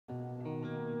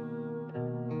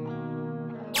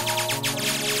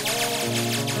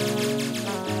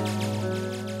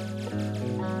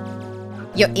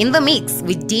You're in the mix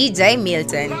with DJ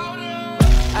Milton.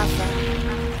 Afra,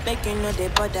 make you know they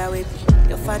bother with me.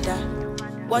 Your father,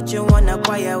 what you wanna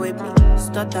acquire with me?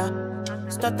 Stutter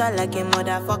like a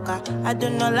motherfucker. I do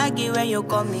not like it when you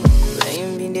call me. When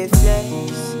you been the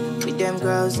flex, with them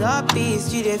girls up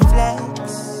peace, you the flex.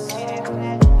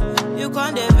 You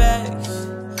can't the vex,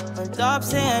 on top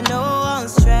saying no one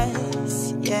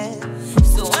stress, yeah.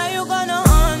 So when you gonna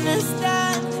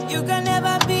understand, you can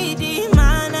never be the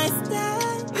man I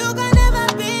stand. You can never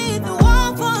be the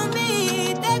one for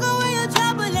me. Take away your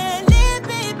trouble and leave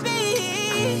me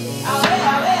be. Away,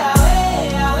 away,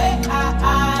 away, away,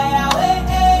 away,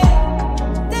 eh.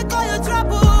 Take all your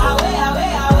trouble. Away,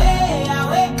 away, away,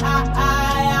 away,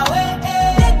 away,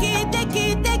 eh. Take it, take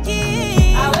it, take it.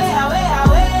 Away, away,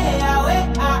 away, away,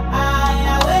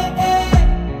 away, eh.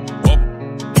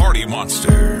 Party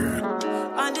monster.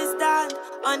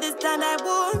 Understand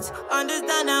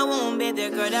I won't be the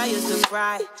girl that used to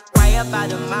cry about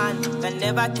the man that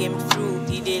never came through.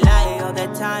 He did lie all the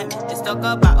time. Let's talk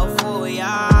about a fool,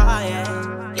 yeah.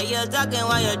 Yeah, you're talking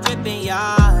while you're dripping,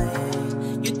 yeah.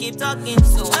 You keep talking,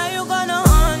 so when you gonna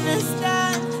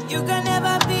understand? You can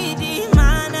never be the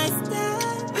man I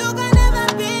stand. You can never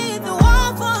be the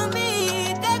one for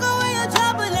me. Take away your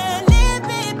trouble and leave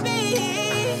me be.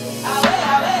 Away,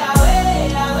 away, away,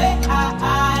 away,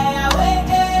 away,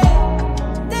 eh.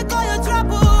 Take all your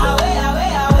trouble. Away,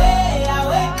 away, away,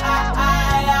 away,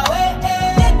 away,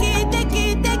 eh. Take it, take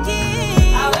it, take it.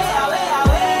 Away, away,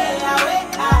 away, away,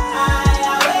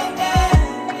 away, eh.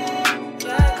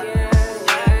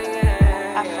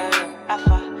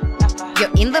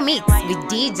 You're in the mix with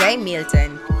DJ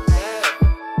Milton.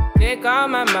 Take all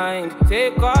my mind,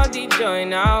 take all the joy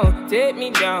now. Take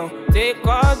me down, take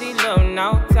all the love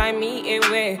now. Tie me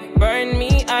away, burn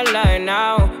me alive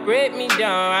now. Break me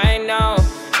down right now.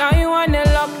 Now you wanna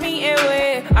lock me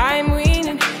away, I'm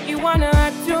winning. You wanna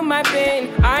add to my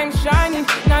pain, I'm shining.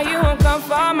 Now you won't come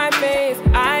for my face.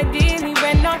 Ideally,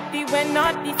 we're not the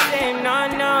same, no,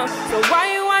 no. So why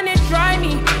you wanna try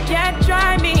me? Can't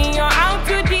try me, you're out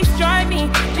to destroy me.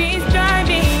 Destroy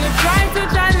me, you try to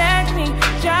challenge me.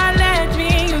 Challenge me,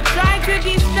 you try to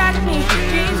distract me.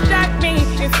 Distract me,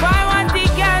 if I want the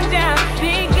ganja,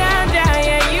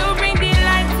 yeah, you bring the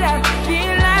lights up, you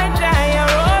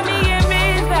roll me a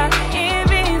visa,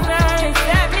 and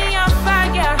set me on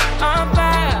fire,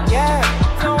 yeah.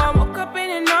 So I woke up in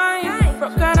the night,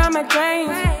 broke out of my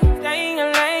dreams, staying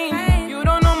alone, you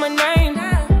don't know my name,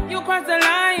 you crossed the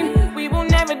line, we will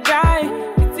never die,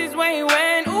 this is where you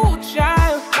went, ooh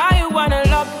child, why you wanna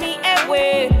lock me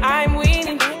away, I'm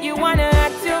winning, you wanna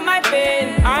add to my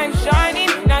pain, I'm shining,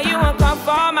 now you won't come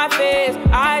for my face,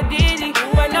 I did it,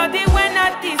 but no, they were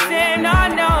not the same, no,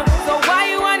 no, so why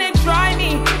you wanna try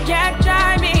me, can't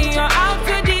try me, you're out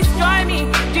to destroy me, you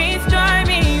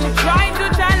try to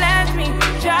challenge me,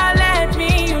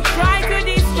 you try to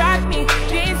distract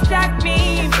me,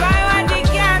 if I want the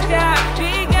ganja,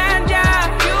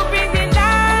 you bring the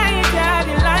lighter,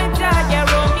 yeah,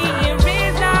 roll me in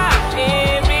visa,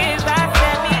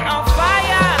 set me on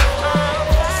fire.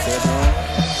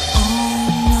 Oh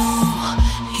no,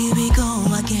 here we go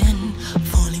again,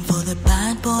 falling for the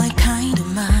bad boy kind of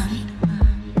man.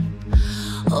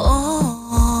 Oh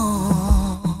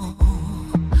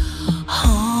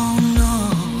no,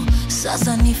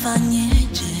 sasa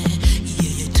nifanyeje?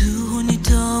 Yeye tu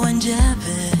hunitoa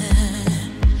njeve.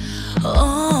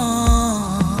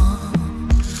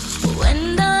 When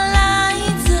the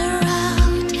lights are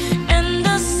out and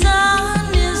the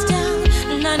sun is down,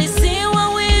 nani siwa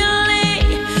wili,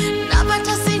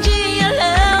 napata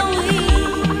sijielewi.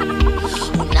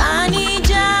 Unani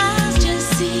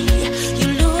just see, you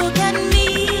look at me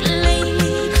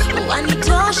lately,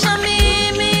 wanitosha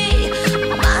mimi,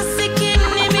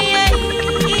 masikini mie.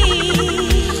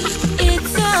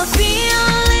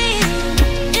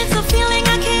 It's a feeling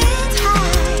I can't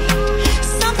hide,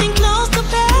 something close to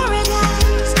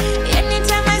paradise,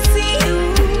 anytime I see you.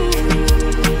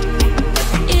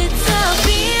 It's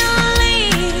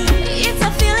a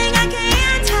feeling I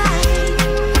can't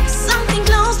hide, something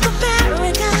close to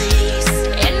paradise,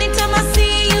 anytime I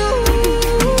see you.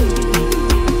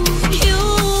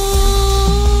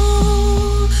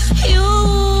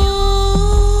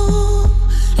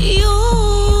 You,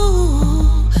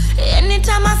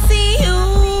 anytime I see you.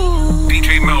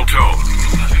 DJ Milton.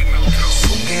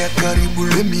 Songea karibu,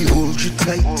 let me hold you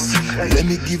tight. Let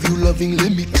me give you loving,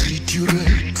 let me treat you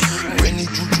right. When you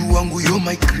juju wangu, you're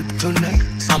my kryptonite.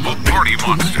 I'm a Party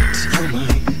monster.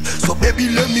 So baby,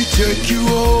 let me take you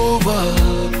over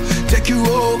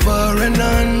and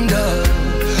under.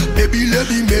 Baby, let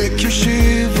me make you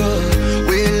shiver.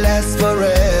 We'll last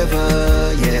forever.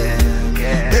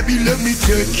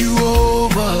 take you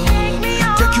over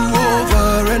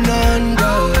and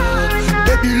under.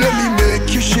 Baby, let me make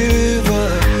you shiver.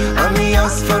 I'm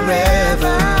yours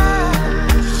forever.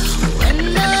 When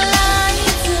the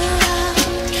lights are out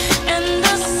and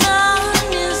the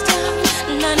sun is down,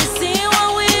 nani siwa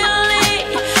wili,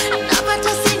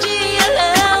 napata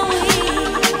sijielewi.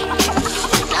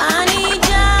 Nani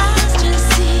just to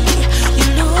see you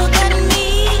look at me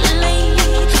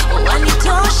lately.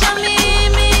 Wanitosha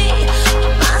mimi,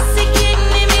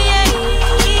 masikini mie.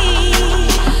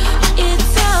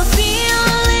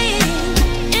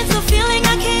 It's a feeling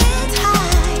I can't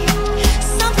hide.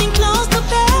 Something close to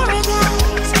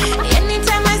paradise.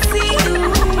 Anytime I see you,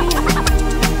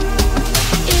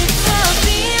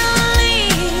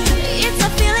 it's a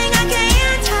feeling I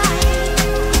can't hide.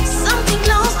 Something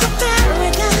close to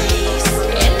paradise.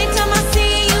 Anytime I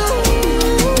see you,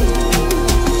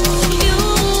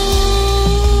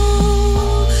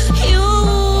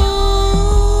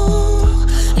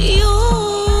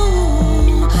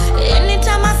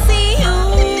 anytime I see you.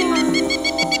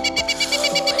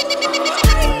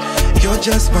 You're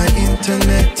just my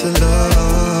internet to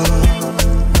love.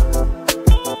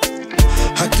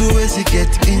 Hatuwezi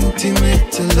get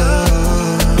intimate to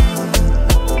love.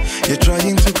 You're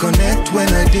trying to connect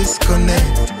when I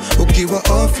disconnect. Ukiwa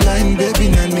offline, baby,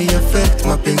 nani affect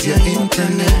mapenzi ya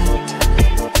internet.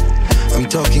 I'm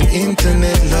talking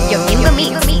internet love. You're in the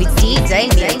mix with DJ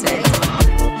Milton.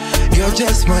 You're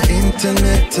just my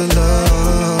internet to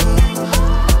love.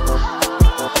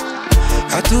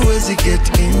 Hatuwezi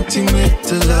get intimate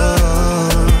to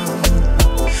love.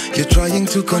 You're trying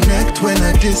to connect when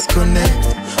I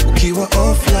disconnect. Ukiwa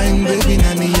offline, baby,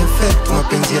 nani affect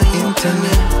mapenzi ya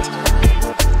internet.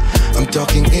 I'm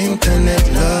talking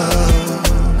internet love.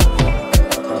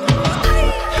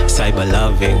 Cyber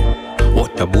loving,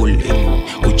 water bullying.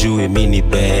 Ujue mini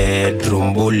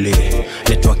bedroom bully.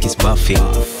 Network is buffing,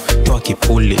 toa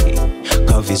kipuli.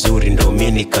 Ka vizuri ndo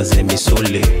mini kaze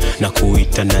misuli. Na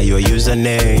kuita na your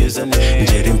username.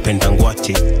 Njeri mpenda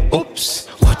ngwati. Oops,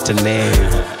 what a name.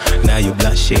 Now you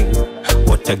blushing,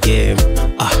 what a game.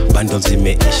 Bundles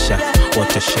zimeisha,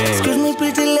 what a shame. Excuse me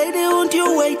pretty lady, won't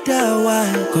you wait a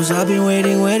while? Cause I've been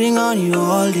waiting on you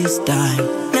all this time.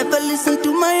 Never listen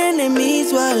to my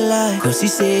enemies while I. Cause he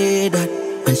said that,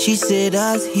 and she said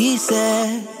as he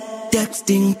said.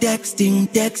 Texting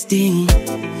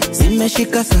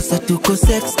zimeshika sasa tuko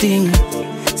sexting.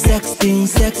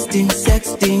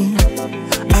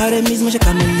 Aremis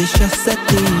zimeshakamilisha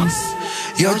settings.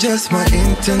 You're just my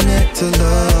internet to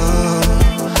love.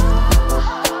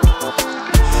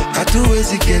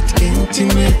 Hatuwezi get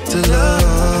intimate to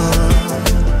love.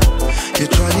 You're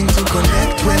trying to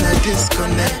connect when I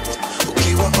disconnect.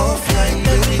 Ukiwa offline,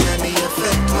 baby, nani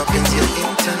affect mapenzi ya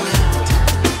internet.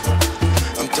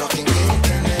 I'm talking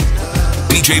internet love.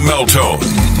 DJ Meltone.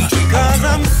 Cause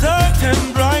I'm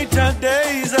certain brighter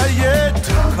days are yet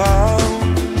to come.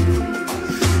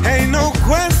 Ain't no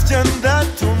question that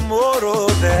tomorrow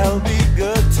there'll be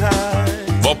good times.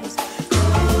 The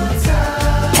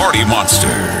Party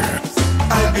Monster.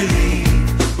 I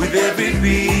believe with every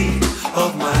beat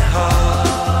of my heart.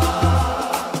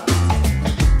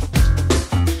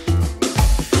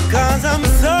 Cause I'm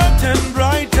certain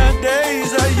brighter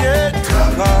days are yet to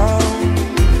come.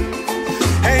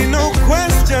 Ain't no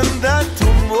question that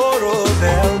tomorrow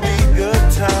there'll be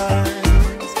good times.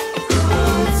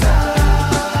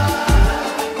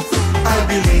 I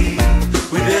believe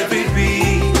with every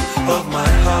beat of my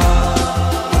heart.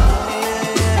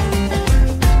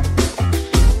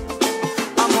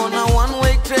 I'm on a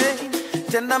one-way train.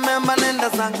 Tenda memba nenda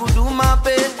zangu do my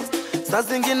best. Saa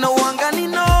zingine wanga ni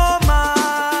noma.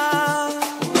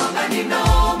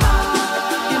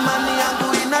 Imani yangu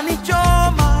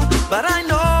inanichoma. But I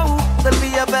know there'll be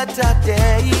a better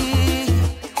day.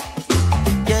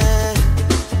 Yeah,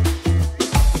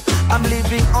 I'm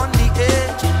living on the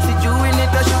edge. Sijui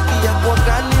nitashukia kwa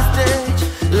gani stage.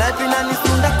 Life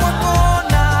inanisunda kwa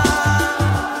kona.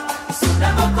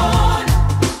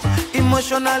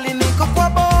 Emotionally niko kwa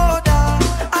border.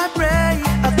 I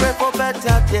pray for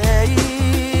better days.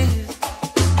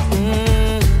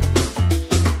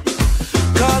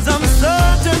 Cause I'm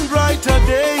certain brighter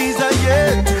days are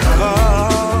yet to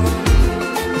come.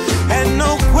 And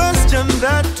no question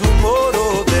that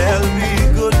tomorrow there'll be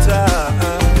good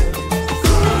times.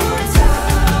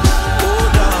 Oh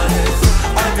darling,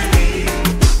 I believe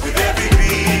with every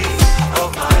beat of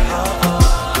my heart.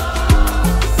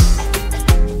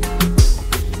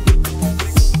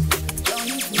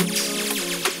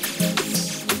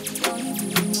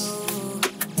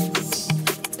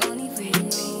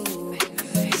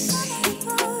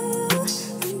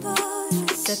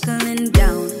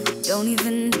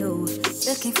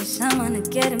 someone to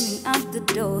get me out the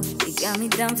door. You got me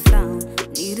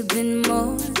dumbfounded, need a bit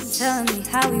more. Telling me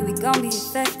how we gon' be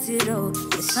affected, oh.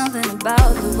 There's something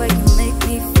about the way you make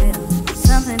me feel.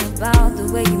 Something about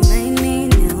the way you made me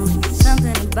kneel.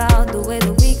 Something about the way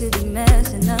that we could be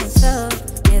messing us up.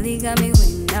 Nearly got me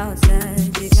waiting outside,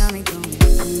 you got me going.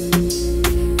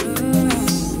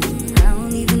 I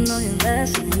don't even know your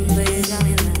last name, but you got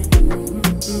me like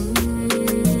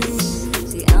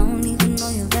See, I don't even know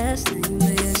your last name,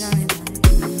 but you got me like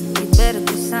you better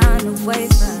go sign the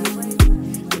waiver,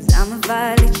 cause I'ma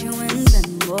violate you and then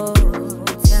more.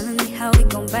 Telling me how we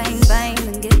gon' bang bang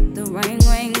and get the ring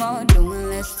more. Doing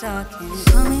less talking.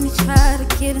 So many try to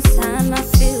get inside my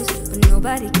feels, but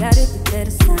nobody got it, but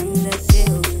better sign that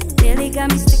deal. Really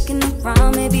got me sticking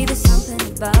around. Maybe there's something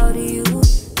about you,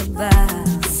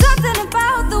 something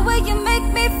about the way you make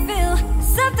me feel.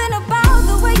 Something about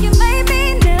the way you made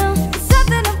me kneel.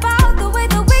 Something about the way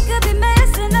that we could be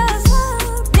messing us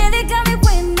up. Nearly got me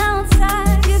waiting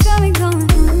outside. You got me going.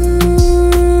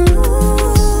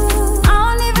 I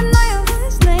don't even know your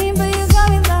last name, but you got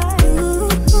me like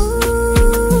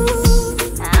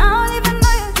I don't even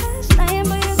know your last name,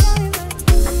 but you got me like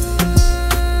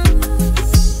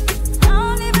I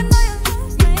don't even know your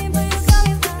last name, but you got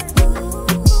me like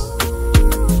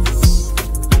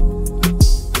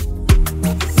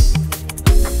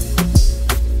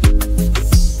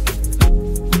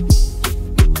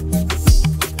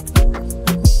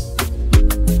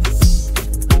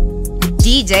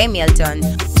DJ Milton.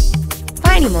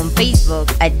 Find him on Facebook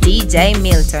at DJ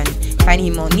Milton. Find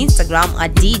him on Instagram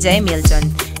at DJ Milton.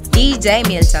 DJ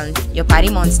Milton, your party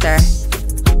monster.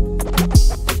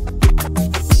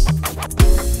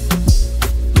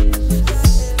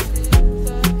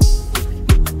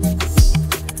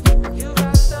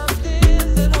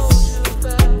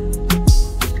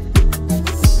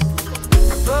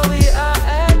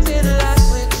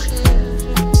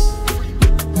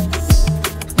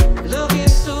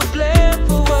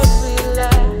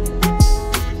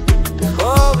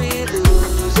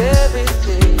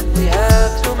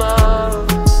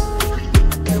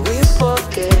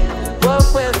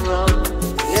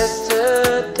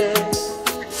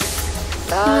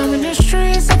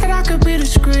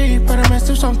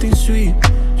 Something sweet,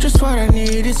 just what I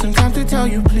needed. Some time to tell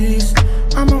you, please.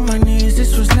 I'm on my knees,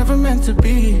 this was never meant to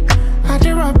be. I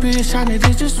did rubbish, I need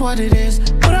it just what it is.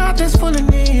 But I just full of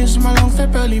knees, my lungs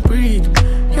that barely breathe.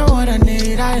 You're what I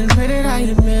need, I admit it, I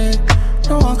admit.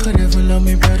 No one could ever love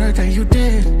me better than you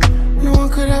did. No one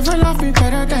could ever love me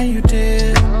better than you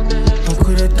did. No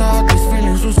could have thought these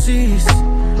feelings would cease,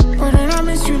 but then I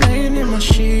miss you laying in my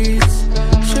sheets.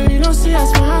 Sure you don't see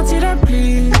as my heart did I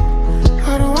bleed.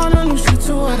 I don't wanna lose you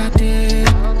to what I did.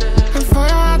 And for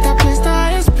your heart, that place the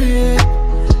highest bid.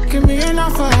 Give me an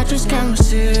offer, I just can't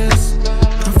resist.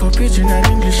 And for pidgin and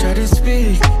English, I did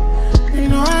speak. You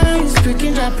know I ain't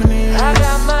speaking Japanese. I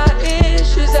got my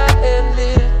issues, I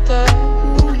admit that.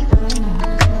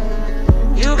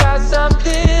 You got some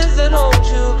things that hold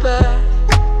you back,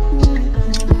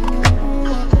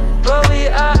 but we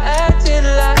are acting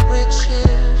like we're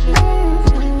children,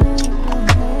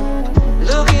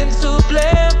 looking to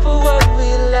blame for what we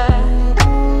lack.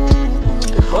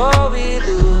 Before we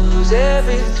lose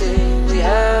everything we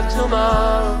have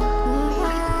tomorrow,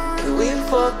 can we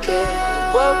forget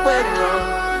what went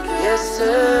wrong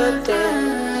yesterday,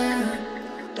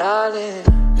 darling?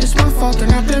 It's my fault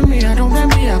and I blame me, I don't blame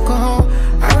the alcohol.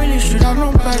 I really should have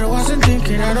known better, wasn't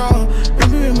thinking at all.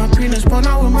 Maybe with my penis, but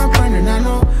not with my brain, and I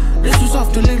know this was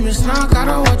off the limits, now I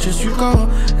gotta watch as you go.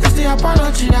 It's the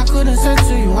apology I couldn't send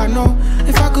to you, I know.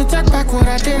 If I could take back what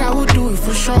I did, I would do it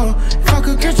for sure. If I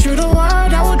could get you the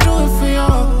word, I would do it for you.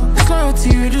 It's loyalty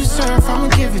you deserve, I'ma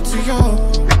give it to you.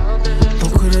 Who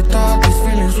could've thought these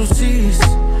feelings would cease,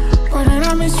 but then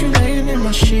I miss you laying in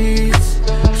my sheets.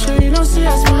 Sure you don't see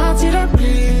as my heart did I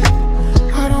bleed.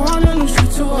 I don't wanna lose you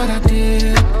to what I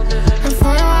did. And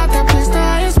for your heart, that place the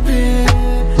highest bid.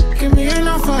 Give me an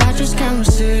offer, I just can't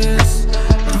resist.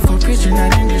 And for pidgin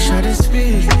and English, I did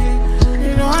speak.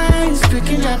 You know I ain't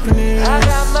speaking Japanese. I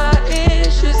got my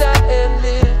issues, I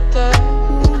admit that.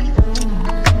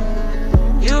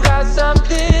 You got some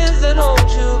things that hold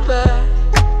you back,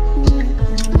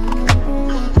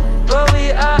 but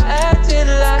we are acting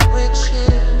like we're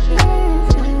children,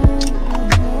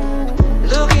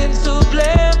 looking to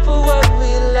blame for what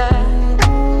we lack.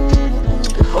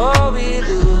 Before we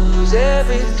lose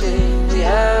everything we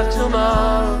have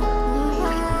tomorrow,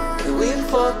 can we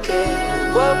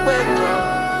forget what went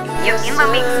wrong? You're in the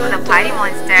mix with the party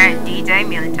monster, DJ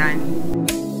Milton.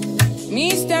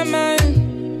 Mr. Man,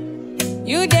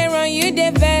 you dey run, you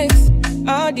dey vex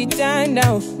all the time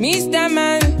now. Mr.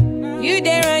 Man, You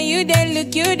there and you there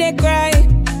look, you there cry.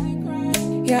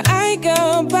 Your eye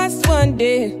go past one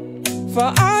day.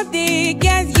 For all the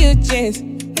girls you chase,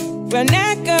 your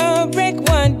neck go break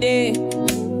one day.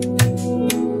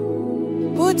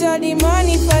 Put all the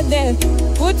money for them,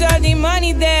 put all the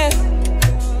money there.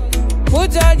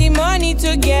 Put all the money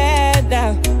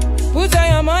together, put all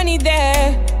your money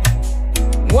there.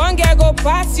 One girl go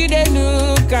past you, they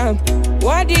look am.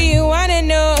 What do you wanna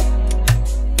know?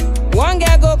 One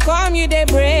girl go come you, they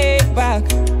break back.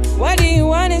 What do you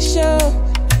wanna show?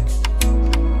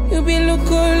 You be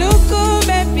loco,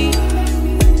 baby.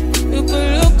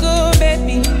 Loco,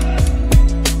 baby.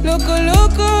 Loco,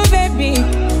 baby.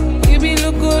 You be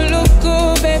loco,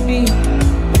 baby.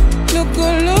 Loco,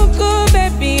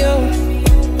 baby, oh.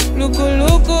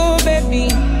 Loco, baby.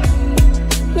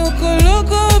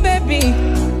 Loco, baby.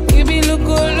 You be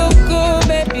loco,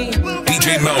 baby.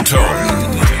 DJ Melto.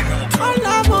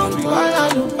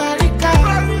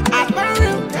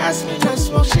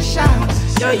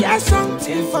 Yo, yeah,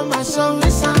 something for my soul.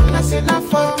 Listen, that's enough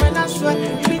for when I swear.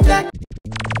 Be that.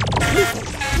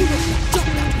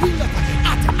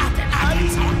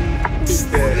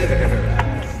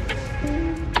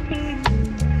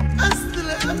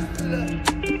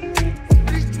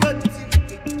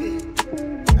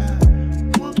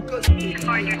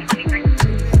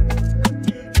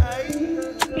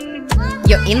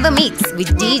 You're in the mix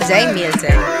with DJ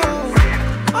Milton.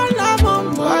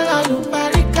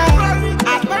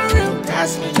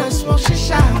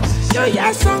 Yo,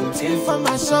 yeah, something for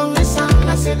my soul. Listen,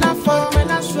 that's enough for when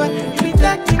I swear. Be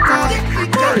technical.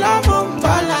 Love on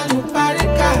ball and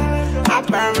parica. I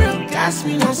burn real gas,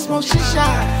 me no smoke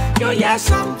shisha. Yo, yeah,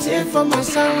 something for my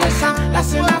soul. Listen,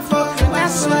 that's enough for when I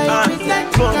swear. Be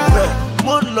technical.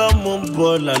 More love, more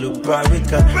ball, I look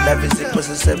Barrica. Life is a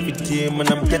process every day,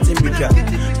 man, I'm getting bigger.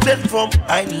 Straight from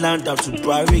Island down to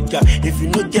Barrica. If you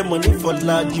no get money for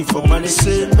lad, you for money,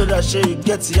 say, know that shit you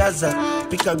get the answer.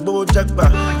 Pick a go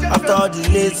jackpot. After all the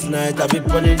late night, I be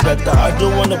burning data. I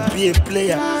don't wanna be a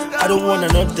player, I don't want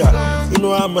another. You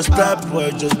know I'm a star boy,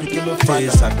 just became a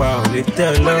face. I only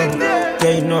tell them,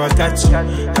 yeah, you know I got you.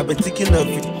 I've been thinking of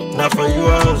it, not for you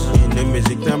also. You know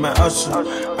music, now my hustle.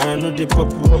 And I know the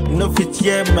purple, you know fit.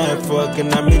 Yeah, my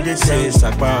fucking I made it say it's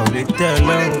like only tell them.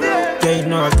 Yeah, you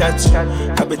know I got you.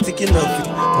 I've been thinking of it,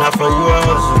 not for you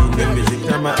also. You know music,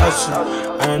 now my hustle.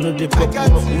 And I know the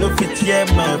purple, you know fit. Yeah,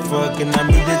 my fucking I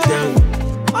made it tell you.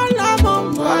 All I'm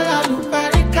on board, I look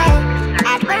Barrica.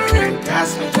 I burn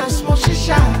gas, me no smoke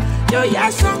shisha. Yo, yeah,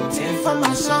 something for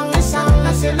my soul. Listen,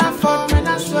 that's enough for when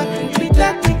I swear. Be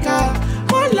technical.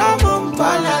 All I'm on board,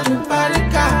 I look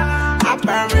Barrica. I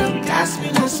burn real gas, me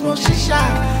no smoke shisha.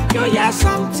 Yo, yeah,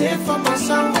 something for my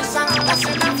soul. Listen, that's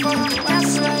enough for my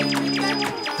soul.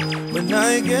 When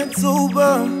I get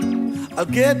sober, I'll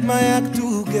get my act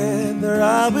together.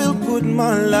 I will put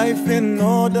my life in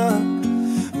order.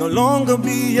 No longer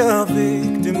be a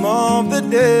victim of the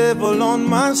devil on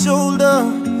my shoulder.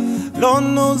 Lord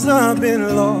knows I've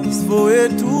been lost for way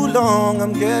too long.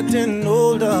 I'm getting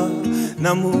older.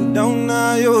 Now move down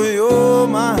now, yo,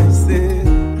 my say.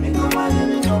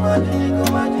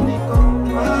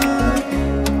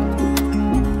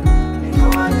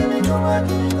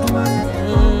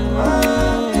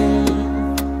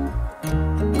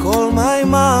 Call my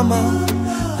mama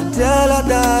and tell her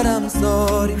that I'm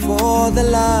sorry for the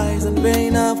lies and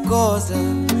pain I've caused her,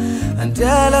 and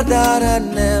tell her that I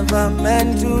never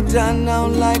meant to turn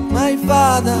out like my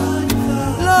father.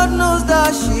 Lord knows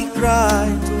that she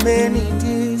cried too many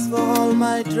tears for all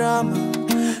my drama.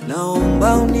 Now I'm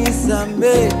bound to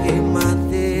make my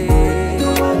day.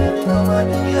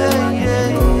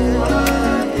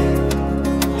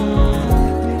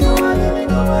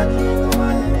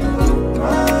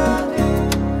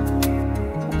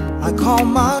 I call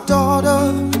my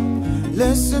daughter,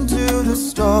 listen to the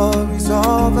stories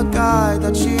of a guy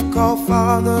that she called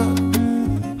father.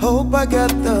 Hope I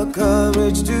get the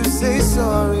courage to say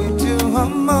sorry to her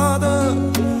mother.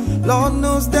 Lord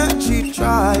knows that she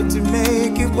tried to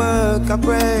make it work. I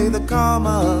pray the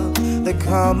karma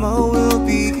will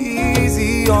be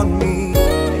easy on me.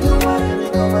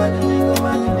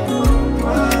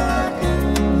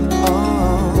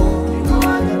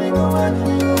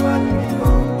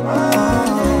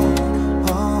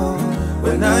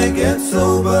 When I get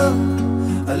sober,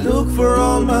 I look for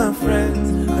all my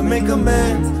friends. I make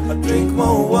amends, I drink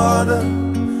more water.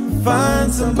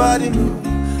 Find somebody new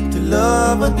to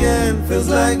love again. Feels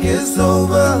like it's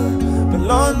over, but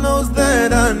Lord knows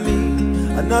that I need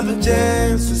another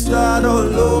chance to start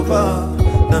all over.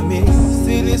 Na mi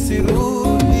sili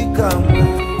sirudi kamwe.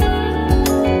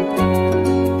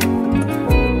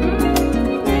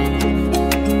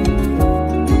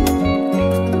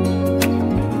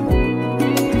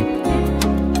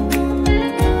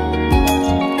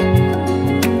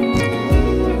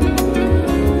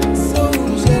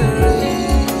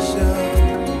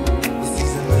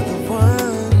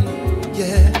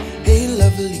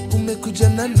 umekuja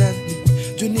na nani?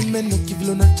 Juni meno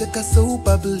kivilo na cheka so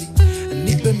bubbly.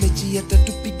 Nipe mechi hata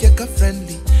tupige ka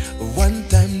friendly. One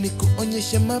time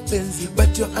nikuonyeshe mapenzi,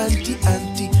 but your auntie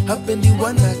hapendi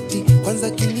wanati. Kwanza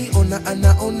kiniona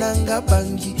anaonanga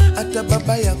bangi, hata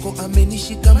baba yako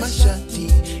amenishika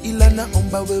mashati. Ila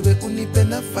naomba wewe unipe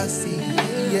nafasi,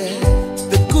 yeah.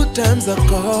 The good times are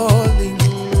calling,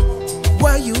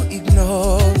 why you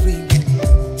ignoring?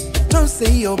 Don't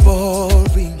say you're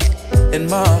boring, and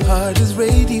my heart is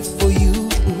ready for you.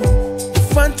 The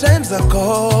fun times are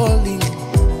calling,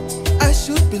 I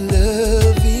should be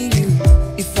loving you.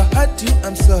 If I had to,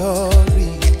 I'm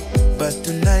sorry, but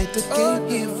tonight I came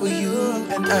here for you.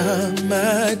 And I'm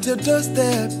at your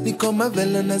doorstep. Niko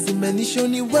mavela na zimenisho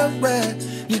ni wewe.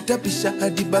 Nitapisha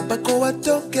hadi babako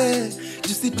watoke.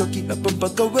 Jusitoki hapa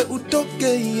mpaka we utoke,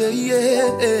 yeah,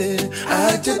 yeah.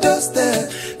 At your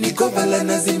doorstep. Niko vela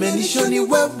na zimenisho ni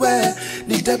wewe.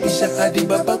 Nitapisha hadi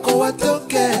babako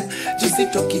watoke.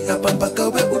 Jusitoki hapa mpaka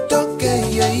we utoke,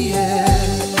 yeah, yeah.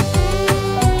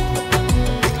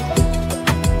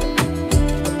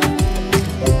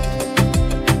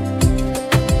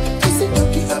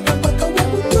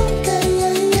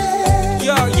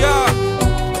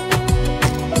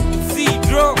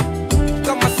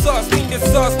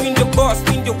 Sauce, mean the boss,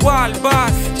 mean the wild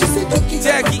boss.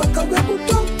 Jackie,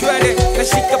 twende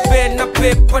nashika pen na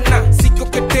pepa na siko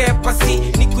ketepa si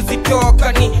ni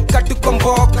kuzitoka ni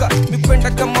katukomboka.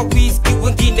 Mipenda kama whisky,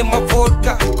 wengine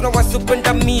mavodka. Kuna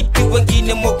wasupenda miti,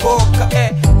 wengine mogoka.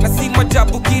 Na si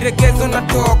majabu kiregezo na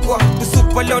tokwa.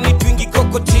 Usupa leo ni twingi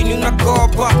koko chini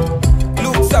unakopa.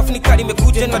 Look safi nikari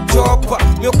mekuja na chopa.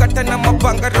 Miokata na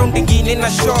mabanga round ingine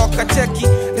na shoka. Cheki,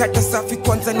 rata safi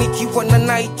kwanza nikiwa na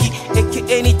Nike.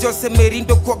 AKA ni Jose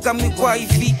Merindo kwa gami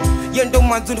wifi. Yendo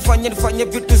manzu nifanye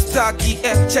vitu staki.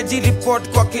 Shaji report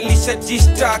kwa kilisha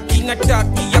jishtaki.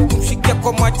 Nataki ya kumshikia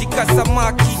kwa maji ka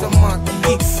samaki.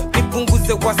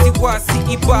 Nipunguze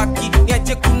wasiwasi ibaki.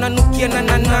 Niache kuna nukia na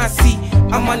nanasi.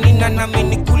 Ama nina nami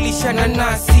nikulisha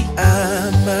nanasi.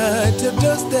 I'm at your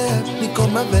doorstep. Niko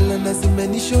mavela na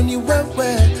zimenisho ni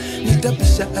wewe.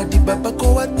 Nitapisha hadi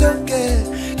babako watoke.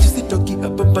 Jusitoki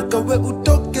hapa mpaka we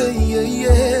utoke, yeah,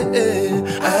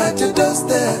 yeah. At your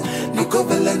doorstep. Niko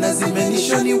vela na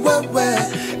zimenisho ni wewe.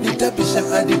 Nitapisha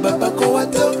hadi babako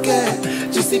watoke.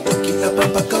 Jusitoki hapa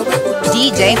mpaka we utoke,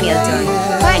 DJ Milton.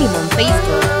 Find him on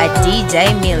Facebook at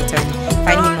DJ Milton.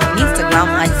 Find him on Instagram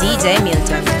at DJ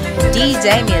Milton.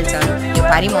 DJ Milton, your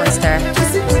party monster.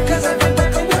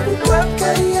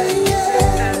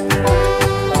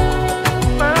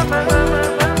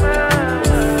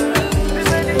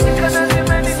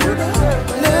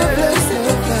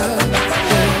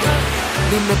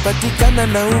 Nimepatikana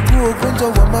na ugonjwa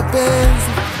wa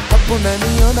mapenzi. Hapo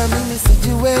naniona mimi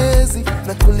sijiwezi.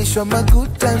 Na kulishwa ma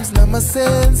good times na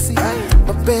masensi.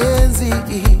 Mapenzi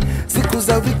siku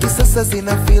za wiki sasa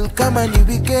zina feel kama ni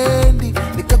weekendi.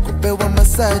 Nikakupewa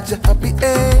massage happy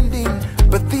ending.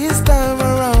 But this time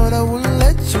around I won't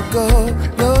let you go.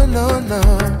 No, no, no.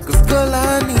 Cause girl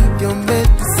I need your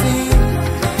medicine.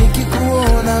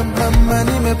 Nikikuona mama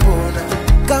nimepona.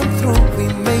 Come through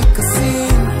we make a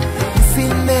scene.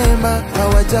 Cinema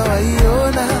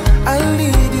hawajawaiona. I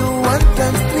need you 1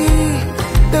 times 3.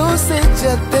 Dosage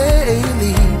ya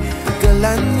daily. Girl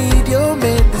I need your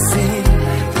medicine.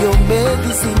 Your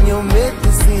medicine, your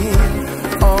medicine.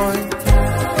 Oh,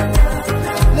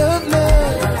 love,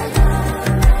 love.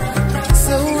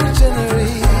 Soul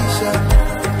generation.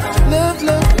 Love,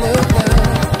 love, love,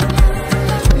 love.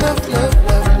 Love, love,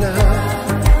 love, love.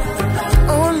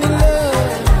 Only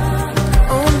love.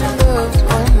 Only love,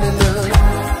 only love.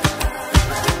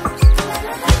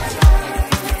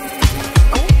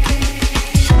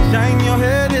 Shine your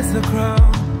head, it's a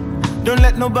crown. Don't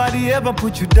let nobody ever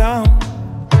put you down.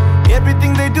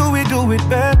 Everything they do, we do it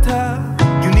better.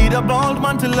 You need a bald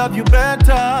man to love you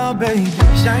better, baby.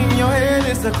 Shine your head,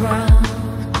 it's a crown.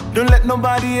 Don't let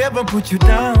nobody ever put you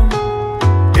down.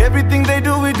 Everything they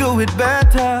do, we do it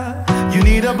better. You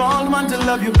need a bald man to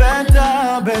love you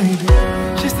better, baby.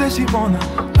 She says she want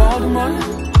a bald man.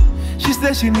 She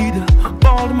says she need a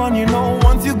bald man. You know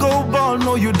once you go bald,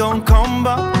 no you don't come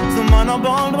back. So man a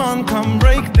bald man, come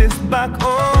break this back.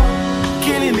 Oh,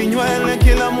 kili ni nywele,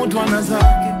 kila mtu ana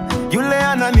zake. Yule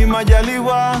ana ni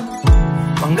majaliwa.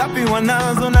 Wangapi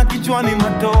wanazo na kichwani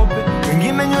matope.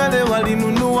 Wengine nywele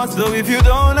walinunua. So if you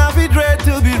don't have it dread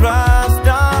to be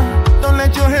rasta, don't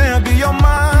let your hair be your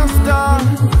master.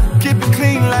 Keep it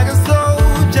clean like a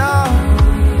soldier.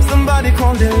 Somebody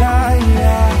call the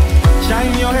liar.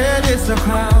 Shine your head, it's a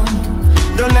crown.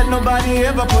 Don't let nobody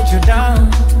ever put you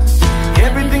down.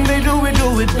 Everything they do, we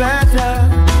do it better.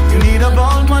 You need a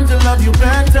bald one to love you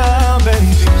better,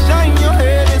 baby. Shine your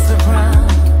head, it's a crown.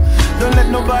 Don't let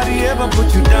nobody ever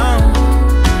put you down.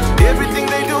 Everything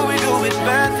they do, we do it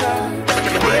better.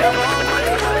 You need a bald one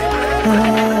to love you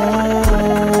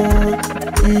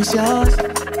better. It's yours.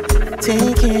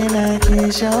 Take it like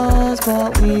it's yours,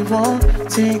 but we won't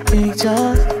take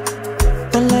pictures.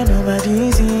 Don't let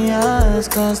nobody see us,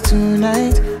 cause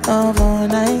tonight of all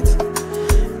nights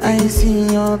I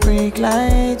see your brake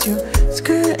light, you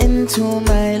skirt into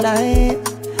my light.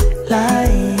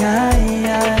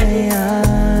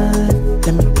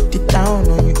 Let me put it down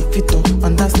on you if you don't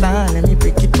understand. Let me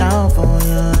break it down for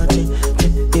you.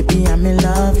 Baby, I'm in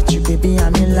love with you, baby,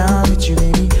 I'm in love with you,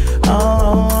 baby.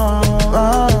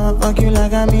 Oh, fuck you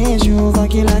like I miss you,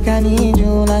 fuck you like I need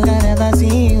you, like I never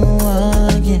see you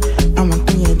again. I'ma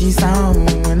hear this sound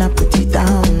when I put it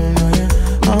down, oh yeah.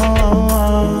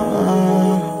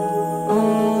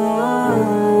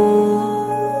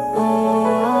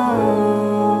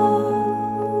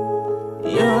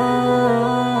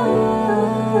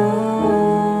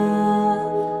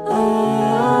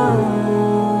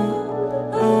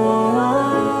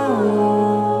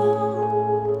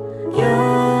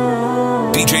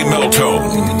 DJ Meltone.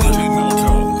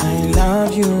 I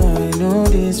love you, I know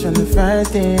this from the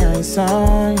first day I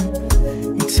saw you.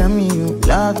 You tell me you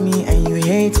love me and you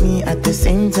hate me at the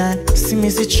same time. See me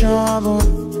see trouble.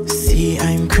 See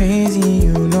I'm crazy,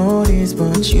 you know this,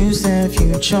 but you said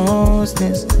you chose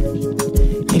this.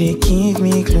 It keep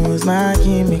me close, my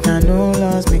game, make I no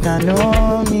loss, make I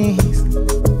no miss.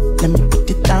 Let me put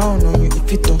it down on you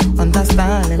if you don't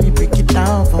understand. Let me break it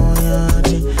down for you.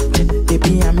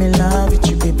 Baby, I'm in love with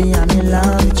you, baby, I'm in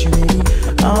love with you, baby.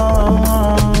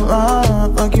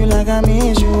 Oh, fuck you like I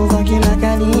miss you, fuck you like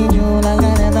I need you, like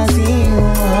I never see you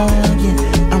again.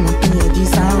 I'ma hear this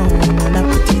sound when I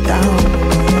put it down.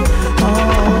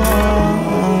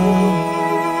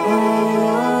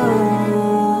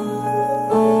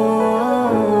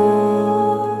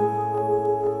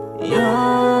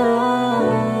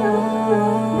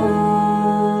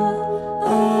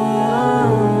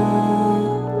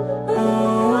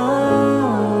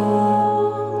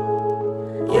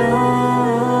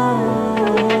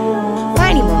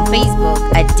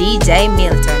 DJ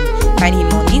Milton. Find him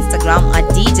on Instagram at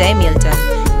DJ Milton.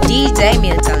 DJ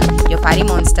Milton, your party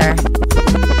monster.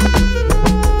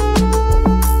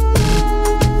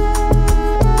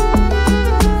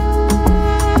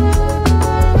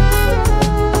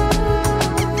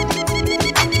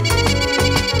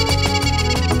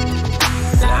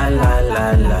 La la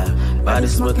la la, body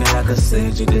smoking like a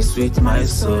sage, you dey sweet my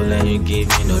soul, and you give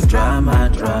me no drama.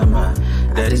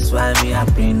 That is why me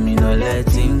happy, me no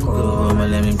letting go. I'ma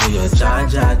let me be your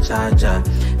charger.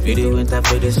 Feel the winter,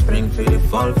 feel the spring, feel the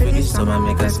fall, feel the summer,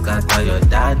 make us scatter your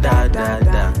da.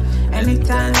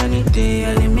 Anytime, any day,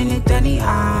 any minute, any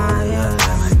hour.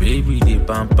 My baby, they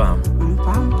pam pam.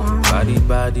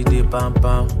 Body, they pam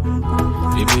pam.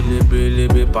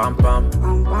 Baby, pam pam.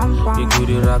 We go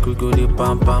the rock, we go the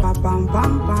pam pam.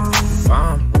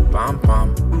 Pam pam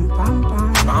pam.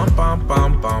 Pam pam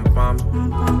pam pam pam.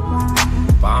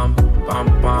 Pam pam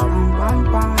pam.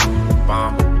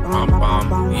 Pam pam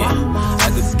pam. Yeah,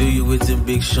 I could do you with the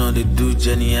Big Sean, they do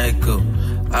Jenny Aiko.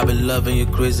 I been loving you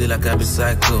crazy like I be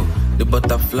psycho. The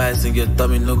butterflies in your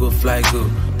tummy no go fly go.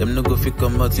 Them no go fit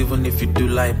come out even if you do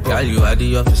like girl, you are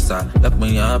the officer. Lock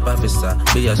me up officer.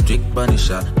 Be a strict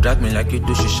punisher. Drag me like you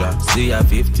do shisha. See a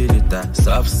 50 liter.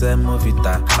 Soft sand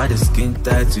movita. Had the skin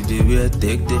tight to the way I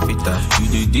take the fitter. You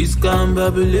do this can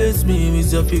babylate me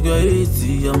with your figure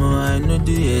 80. I know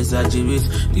the exaggerate.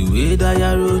 The way that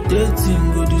you're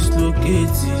rotating go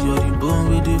dislocate. You're the bone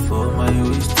with it for my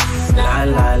waist. La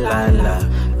la la la.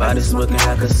 Body smoking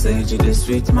like a sage, you dey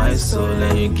sweet my soul,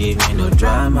 and you give me no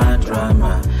drama.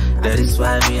 That is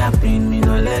why me happy, me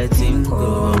no letting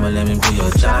go. I'ma let me be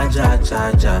your charger.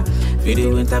 Feel the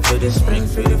winter, feel the spring,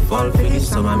 feel the fall, feel the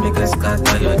summer, make us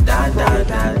scatter your da.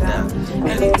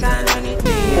 Anytime, any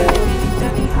day, any minute,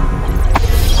 any hour.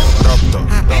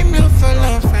 I ain't built for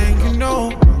love, and you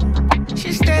know.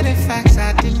 She stated facts,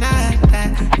 I deny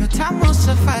that. Your time won't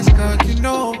suffice, girl, you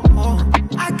know.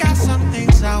 I got some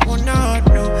things I wanna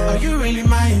know. Are you really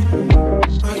mine?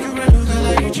 Are you real, girl?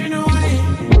 Are you genuine?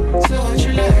 So what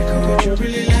you like, or what you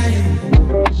really like?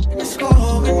 Let's go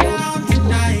going down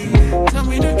tonight. Tell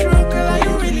me the truth, girl, are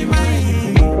you really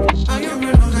mine? Are you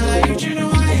real, girl? Are you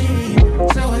genuine?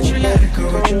 So what you like, or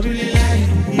what you really like?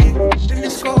 Then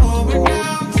let's go going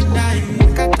down tonight.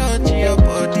 I touch your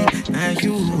body, now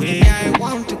you way I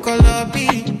want to call up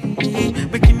me.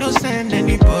 But you no send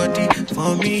anybody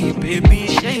for me, baby.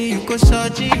 Say you go so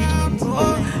deep.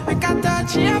 Oh, I can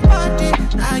touch your body.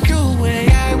 Now you way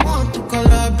I want.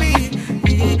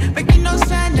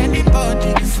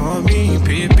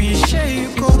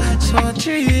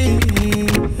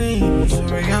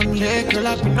 late, girl,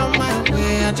 I've been on my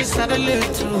way. I just had a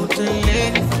little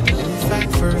delay. In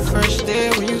fact, for the first day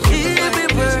when you give me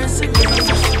birth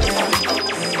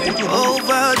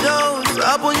overdose,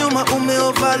 hapo nyuma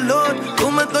overload.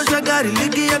 Umetosha gari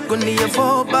ligi yako ni ya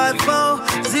 4x4.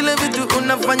 Zile vitu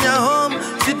unafanya home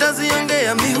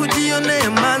sitaziongea, mi hujione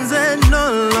manze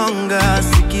no longer.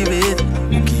 Sikibit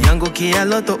ukiangukia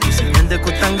loto usiende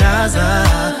kutangaza.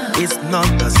 It's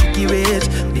not a secret,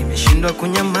 nimeshindwa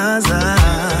kunyamaza.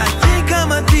 I think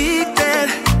I'm addicted,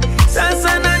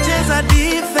 sasa nacheza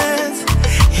defense.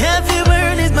 Every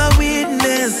word is my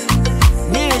witness,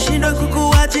 nimeshindwa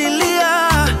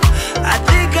kukuachilia. I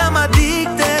think I'm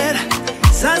addicted,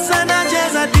 sasa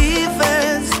nacheza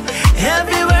defense.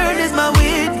 Every word is my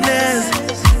witness,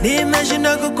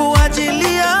 nimeshindwa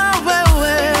kukuachilia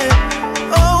wewe.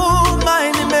 Oh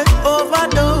my, nime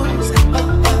overdose.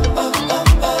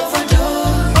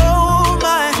 Oh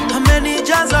my,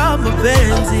 amenijaza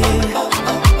mapenzi.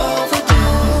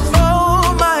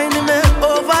 Oh my, nime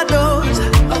overdose.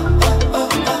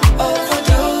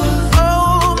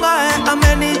 Oh my,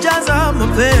 amenijaza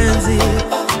mapenzi.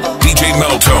 DJ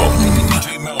Meltone.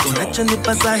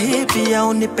 Unachonipa sahihi ya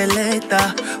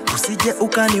unipeleta, usije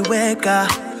ukaniweka.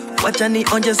 Wacha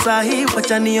nionje sahi,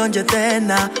 wacha nionje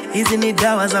tena. Hizi ni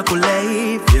dawa za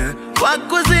kulevya.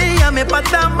 Wakuzi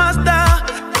amepata master.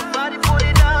 Nobody put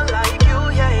it down like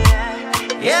you, yeah,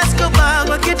 yeah. Yes, kuba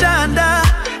kwa kitanda.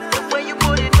 The way you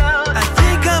put it down, I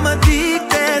think I'm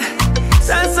addicted.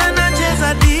 Sasa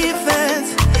nacheza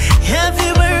defense.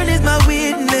 Every word is my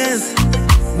witness,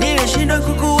 nimeshindwa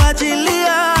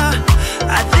kukuachilia.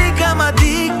 I think I'm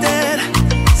addicted,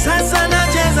 sasa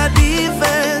nacheza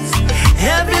defense.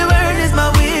 Every word is my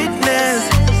witness,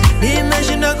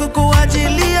 nimeshindwa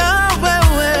kukuachilia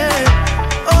wewe.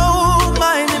 Oh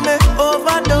my, nime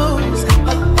overdose.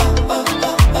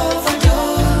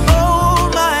 Oh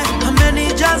my,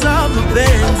 amenijaza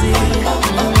mapenzi.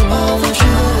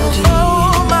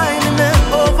 Oh my, nime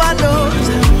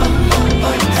overdose.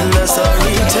 Hello,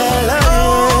 storyteller.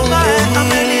 Oh my,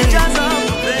 amenijaza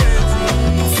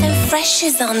mapenzi. So fresh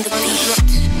is on the beat.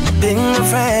 Being a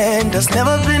friend has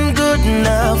never been good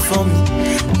enough for me.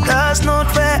 That's not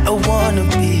where I wanna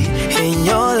be in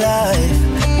your life,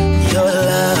 your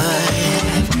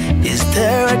life. Is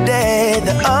there a day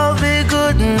that I'll be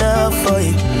good enough for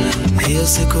you? Hiyo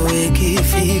siku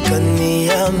ikifika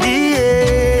niambie.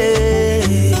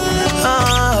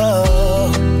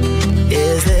 Oh,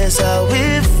 is this how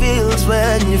it feels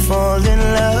when you fall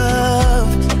in love?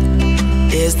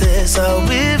 Is this how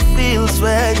it feels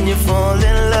when you fall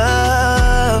in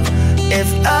love? If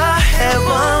I had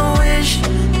one wish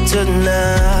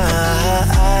tonight,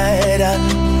 I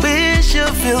wish you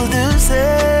feel the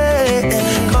same.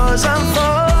 Cause I'm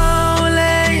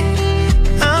falling,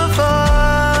 I'm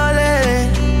falling,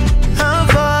 I'm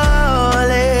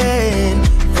falling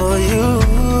for you.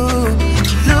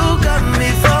 Look at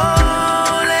me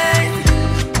falling,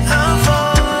 I'm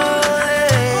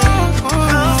falling,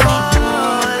 I'm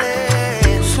falling.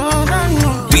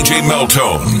 DJ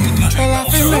Meltone. Well, I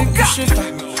feel like you shiver.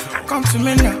 Come to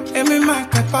me now, give me my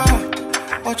pepper.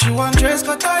 What you want, dress,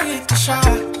 but I hit the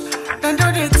shower. Then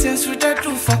do the things we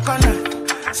do for corner.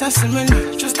 Sense me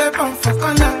now, just step on for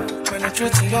corner.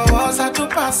 Penetrate to your walls, I do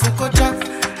pass the kojak.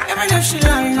 Even if she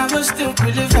lying, I will still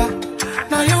believe her.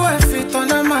 Now you have fit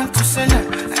on a man to send her.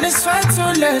 And it's fine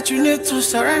to let you need to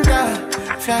surrender.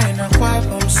 If you're in a quiet,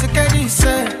 I'm sick of this.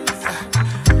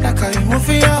 Like how you move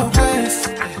your waist.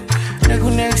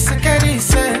 Next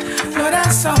no,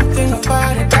 that's something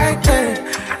about it right there.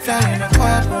 If you're in a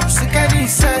quiet room, sick of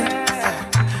this. I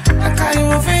can't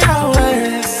move your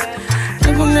ways.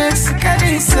 Next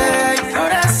no,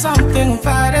 that's something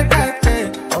about it right there.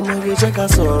 I'm gonna check a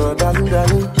sorrow, darling.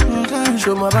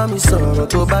 Show my bami sorrow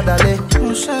to badale.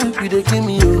 You dey give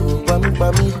me you, bami.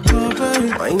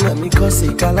 Why not me cause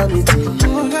a calamity? I'm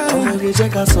gonna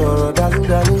check a sorrow, darling.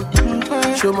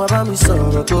 Show my bami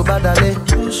sorrow to badale.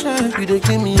 You dey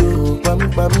give me you,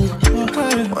 bami.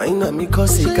 Why not me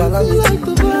cause a calamity?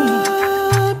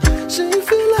 She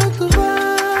feel like the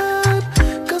vibe,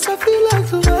 cause I feel like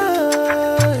the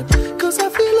vibe, cause I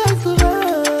feel like the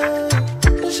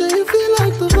vibe. She feel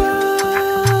like the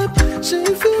vibe, she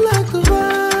feel like the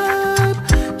vibe,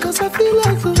 cause I feel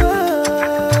like the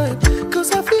vibe,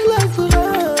 cause I feel like the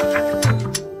vibe.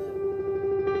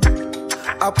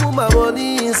 I put my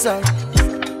money inside,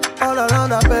 all around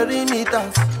the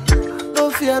perimeters. No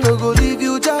fear, no go leave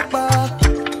you jackpot,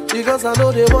 because I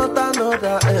know they want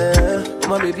another. Oh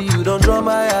my baby, you don't draw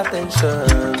my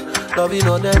attention. Loving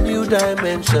on a new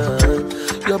dimension.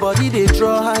 Your body they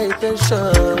draw high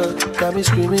attention. Got me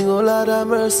screaming, oh Lord have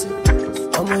mercy.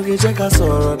 Ọmọge jẹ́ ká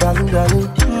sọ̀rọ̀ dálúdálú.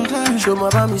 Ṣo ma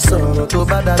bá mi sọ̀rọ̀ tó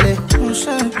bá dalẹ̀?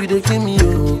 You dey kill me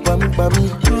o, pamípamí.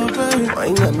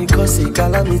 Wàyín àmì kọ́ sí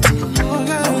calamity.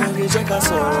 Ọmọge jẹ́ ká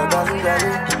sọ̀rọ̀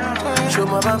dálúdálú. Ṣo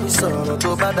ma bá mi sọ̀rọ̀ tó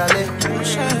bá dalẹ̀?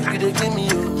 You dey kill me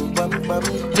o,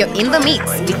 pamípamí. You're in the mix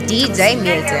with DJ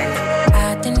Milton.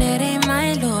 I think that ain't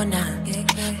my Luna.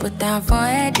 Put down for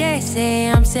a day, say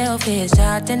I'm selfish.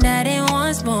 I think that ain't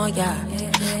once more, yeah.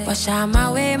 Wash out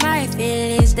my way, my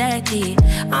feelings dirty.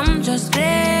 I'm just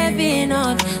living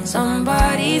on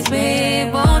somebody's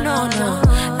babe. Oh no, no,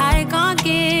 I can't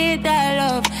get that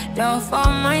love for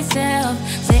myself.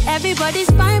 Say everybody's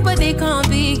fine, but they can't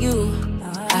be you.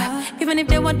 Even if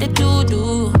they wanted to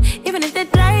do, even if they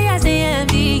try, I say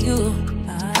envy you.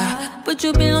 But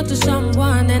you belong to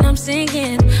someone, and I'm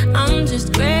singing. I'm just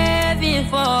craving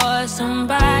for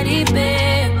somebody,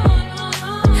 babe.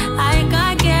 I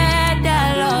can't get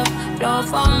that love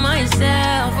for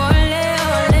myself. Ole,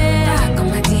 ole. Back on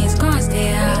my teens, cross the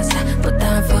house. Put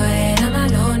down for it, I'm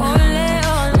alone. Ole,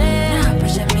 ole. Nah,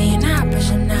 pressure me, nah,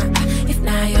 pressure nah. If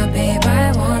not your babe,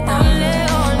 I want that. Ole,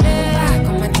 ole. Back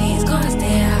on my teens, cross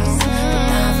the house. Put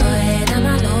down for it, I'm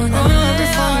alone. Ole,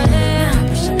 ole. Nah,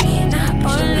 pressure me, nah,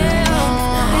 pressure nah.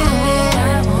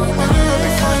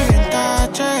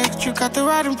 You got the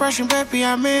right impression, baby,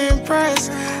 I'm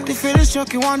impressed. The feelings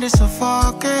choke, you want to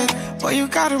suffocate. But you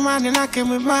got a man and I came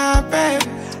with my babe.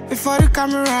 Before the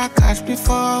camera catch,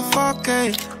 before fuck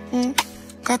it.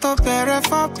 Got up better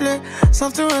for play.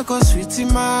 Something will go sweet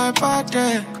in my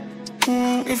body.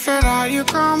 If it out, you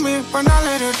call me, but I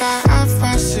let it die. At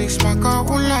 5'6", my girl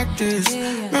won't like this.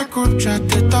 Make group chat,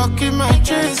 they talk in my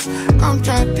chest. Come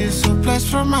try this, so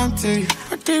bless romantic.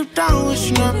 But deep down, we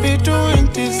should not be doing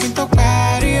this in the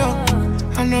patio.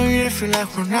 I know you feel like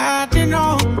we're not, you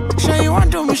know. Sure you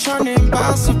want to mission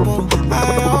impossible. I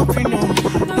hope you know.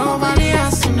 Nobody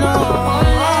has to know.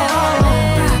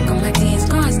 Back on my teens,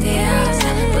 cross the house.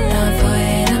 Put down for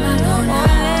it, I'm alone.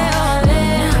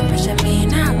 Nah, pressure me,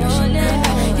 nah, pressure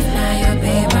nah. If not your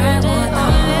babe, I want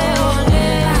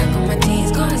that. Back on my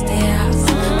teens, cross the house.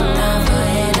 Put down for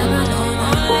it, I'm alone.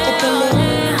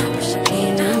 Nah, pressure me,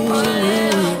 nah, pressure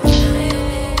nah.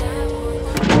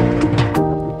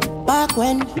 Back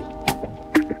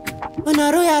when I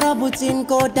roll your robotin,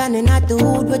 go down and at the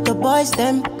hood with the boys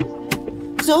them.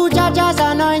 So Jaja's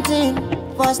anointing,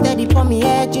 for steady for me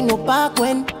head, you know back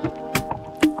when.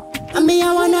 I mean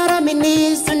I wanna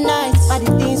reminisce tonight, all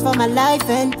the things for my life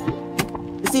and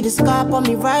you see the scar on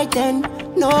me right then,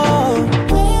 no.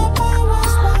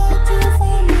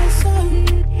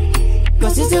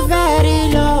 Cause it's a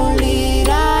very lonely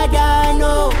ride, I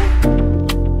know.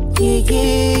 Yeah,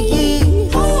 yeah, yeah.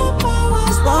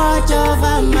 Watch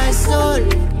over my soul.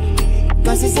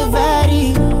 Cause it's a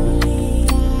very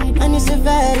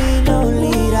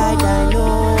lonely ride, I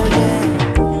know, yeah.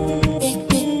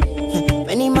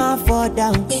 Many man fall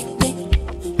down,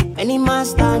 many man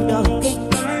stand up,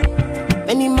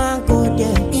 many man go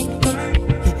there,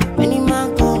 many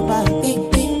man come back.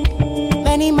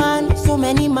 Many man, so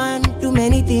many man do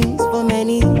many things for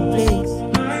many places.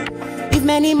 If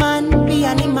many man be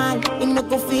animal, him no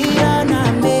go feel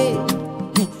on me.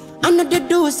 I know the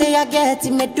do say I get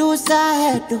it, me do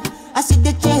say do. I see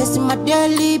the chase in my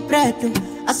daily bread.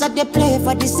 I saw they play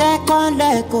for the second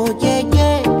leg, oh yeah,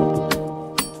 yeah.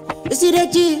 You see the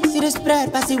G, see the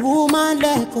spread, pass the woman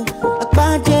leg, oh. I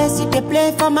can't just see they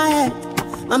play for my head.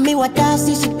 Mommy, what I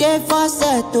see, she did for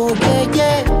set, oh yeah,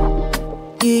 yeah.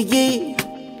 Yeah, yeah.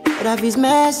 But have his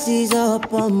mercies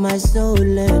upon my soul,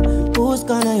 and who's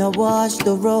gonna wash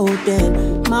the road,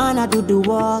 and man, I do the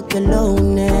walk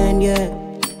alone, and yeah.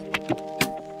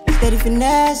 Steady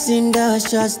finessing the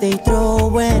shots they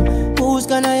throwing. Who's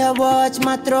gonna watch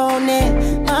my throne?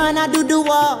 Man, I do the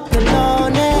walk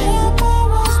alone.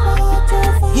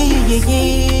 Yeah, yeah,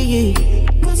 yeah, yeah.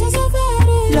 Cause it's a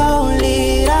very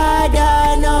lonely ride,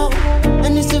 I know.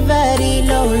 And it's a very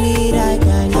lonely ride,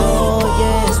 I know,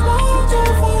 yes.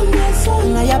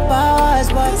 Now your power's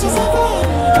watching.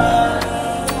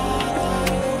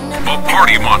 The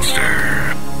Party Monster.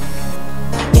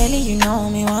 Kelly, you know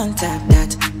me one tap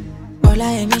that. All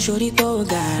I am is shorty go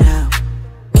gara.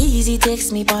 Easy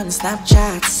takes me on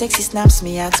Snapchat. Sexy snaps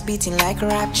me out beating like a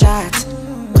rap chat.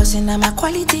 Cause in my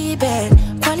quality bed,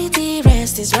 quality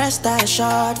rest is rest I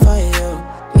shot for you.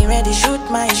 Me ready shoot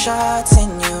my shots in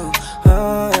you.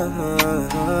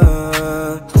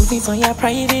 Put me for your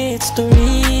private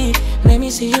story. Let me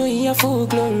see you in your full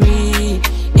glory.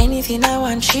 Anything I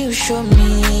want you show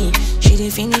me. She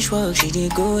did finish work, she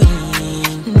did go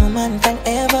in. No man can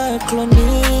ever clone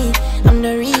me. I'm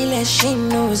the realest, she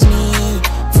knows me.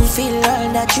 Fulfill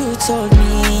all that you told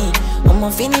me. I'ma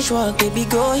finish work, baby,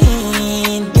 go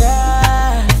in.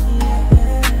 Yeah,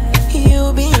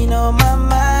 you been on my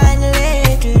mind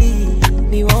lately.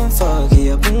 Me won't forget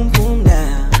your boom boom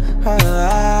now.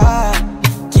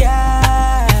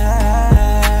 Yeah,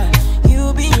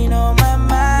 you been on my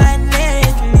mind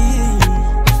lately.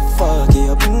 Forget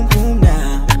your boom boom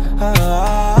now.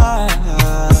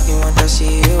 You want to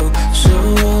see you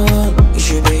soon. You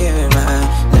should be here in my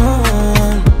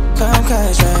noon. Come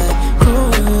catch my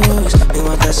cruise. You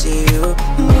want to see you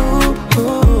move.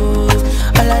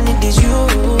 All I need is you.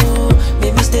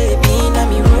 Baby, stay in my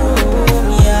room.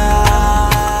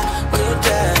 Yeah, good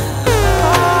girl.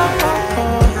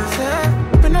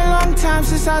 Been a long time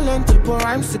since I learned to put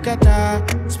rhymes together.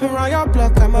 Spin around your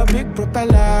block, I'm a big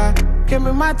propeller. Came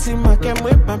with my team, I came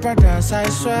with my brothers, I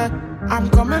swear. I'm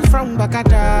coming from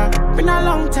Bagada. Been a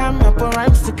long time, I put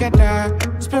rhymes together.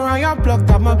 Spin around your block,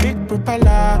 I'm a big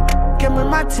propeller. Came with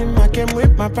my team, I came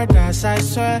with my brothers, I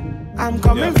swear. I'm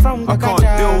coming from Bagada. I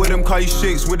can't deal with him cause he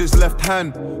shakes with his left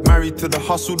hand. Married to the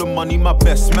hustle, the money, my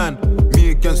best man. Me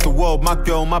against the world, my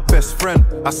girl, my best friend.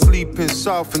 I sleep in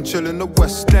South and chill in the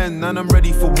West End, and I'm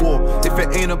ready for war. If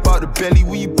it ain't about the belly,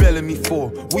 what you belling me for?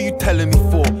 What you telling me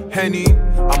for? Henny,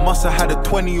 I must have had a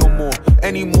 20 or more.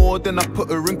 Any more than I put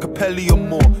her in Capelli or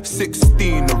more.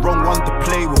 16, the wrong one to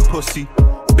play with, pussy.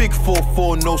 Big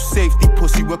 4-4, no safety,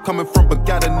 pussy. We're coming from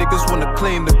Bagada, niggas wanna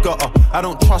claim the gutter. I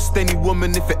don't trust any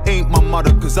woman if it ain't my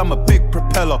mother, cause I'm a big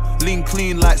propeller. Lean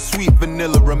clean like sweet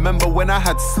vanilla. Remember when I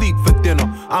had sleep for dinner?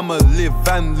 I'ma live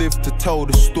and live to tell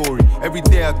the story. Every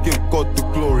day I give God the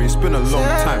glory. It's been a long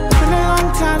time. Been a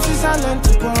long time since I learned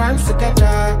to put rhymes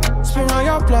together. Spin around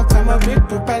your block, I'm a big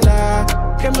propeller.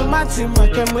 Came with my team, I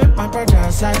came with my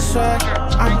brothers, I swear.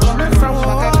 I'm coming from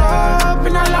Bagada.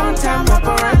 Been a long time, I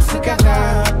put rhymes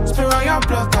together. Spin around your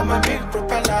block, I'm a big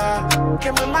propeller.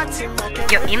 Came with my team, I came.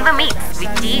 You're in the mix with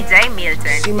DJ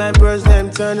Milton. See my bros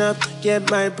them turn up, get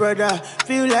my brother.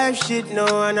 Feel like shit,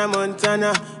 no, and I'm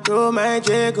Montana. Roll my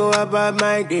J, go about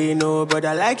my day, no. But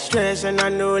I like stress and I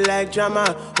know like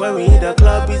drama. When we hit the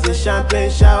club, it's a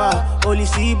champagne shower. Only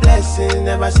see blessings,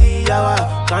 never see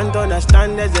yawa. Can't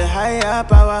understand there's a higher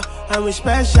power. And we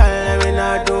special and we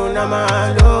not do no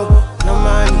man, no. No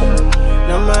money,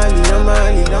 no money, no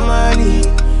money, no money.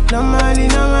 No money,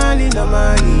 no money, no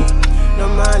money. No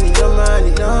money, no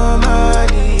money, no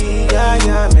money. Yeah,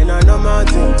 yeah, man, no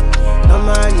money. No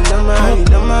money, no money,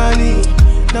 no money.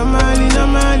 No money, no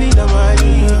money, no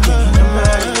money. No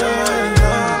money, no money, no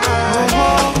money.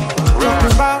 Talk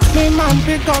about me, man,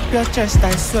 pick up your chest,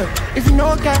 I swear. If you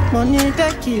no get money,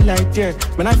 they kill like that.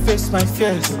 When I face my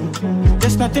fears,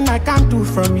 there's nothing I can do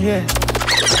from here.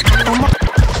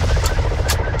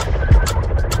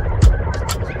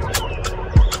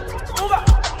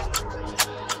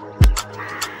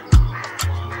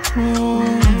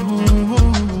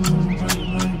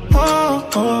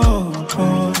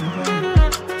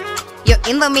 You're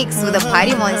in the mix with the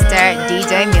party monster,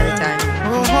 DJ Milton.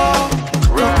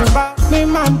 Talk about me,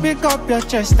 man, pick up your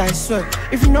chest, I swear.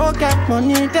 If you no get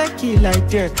money, they kill like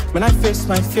that. When I face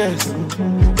my fears,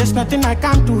 there's nothing I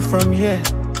can do from here.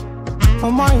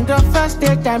 For more in the first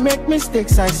date, I make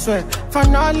mistakes, I swear. For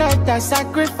knowledge, I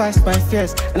sacrifice my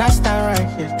fears. And I stand right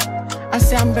here. I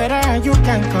say I'm better and you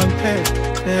can't compare.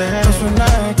 Yeah. Cause when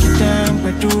I get down,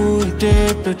 I do it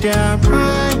deep, but they're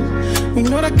blind. You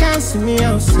know they can't see me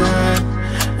outside.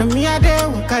 And me, I dare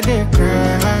walk, I dare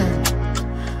cry.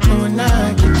 And when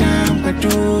I get down, I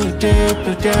do it deep,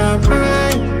 but they're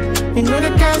blind. You know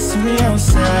they can't see me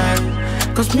outside.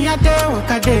 Cause me, I dare walk,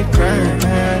 I dare cry.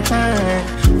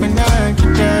 When I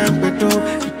get down, I do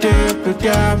it deep, but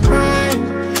they're blind.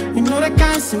 You know they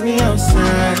can't see me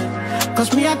outside.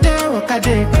 Cause me, I dare walk, I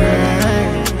dare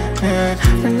cry.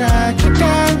 When I get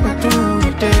down, I do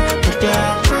it deep, but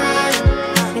they're blind.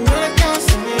 You know they can't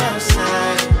see me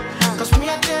outside. Cause me,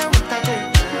 I dare walk, I dare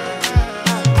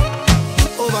cry.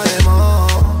 Over them all,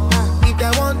 if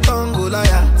they want Tongo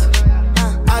Goliath,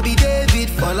 I be David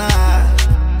for life.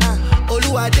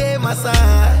 Oluwade my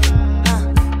side.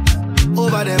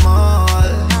 Over them all,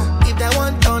 if they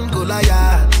want Tongo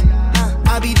Goliath,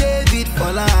 I be David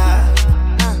for life.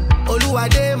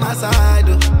 Oluwade my side.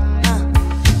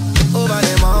 Over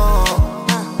them all,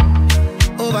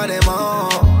 over them all,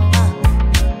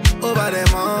 over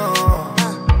them all,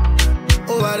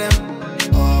 over them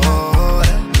all,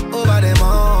 over them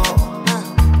all,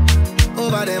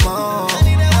 over them all,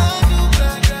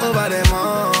 over them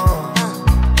all,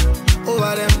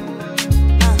 over them.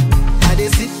 I dey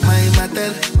sit my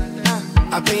matel,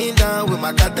 I been down with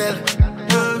my cartel.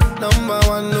 Number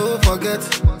one, no forget.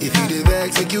 If you dey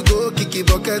vex, make you go kick it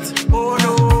bucket. Oh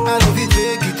no, I love it,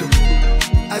 fake it too.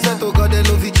 I said to God, they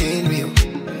love it, change me.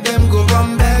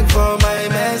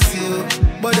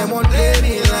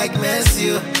 like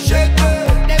Messi. Shake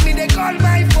it. Let me they call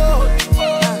my phone.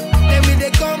 Let me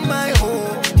they come my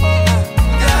home.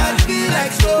 That feel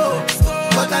like slow,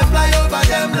 but I fly over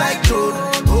them like drone.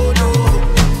 Oh no,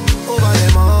 over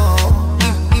them all.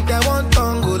 If they want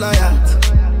Tongo Liat,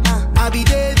 I be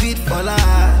David for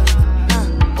life.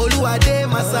 Oluwade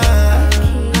my side.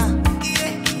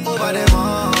 Over them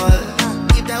all.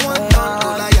 If they want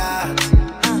Tongo Liat,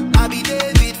 I be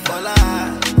David for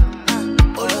life.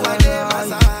 Oluwade my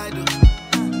side.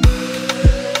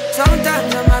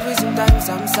 Sometimes I'm happy, sometimes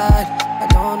I'm sad. I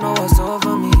don't know what's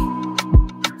over me.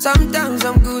 Sometimes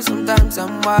I'm good, sometimes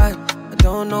I'm wild. I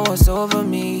don't know what's over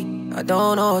me. I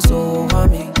don't know what's over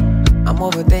me. I'm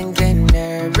overthinking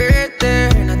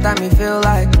everything. At time me feel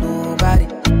like nobody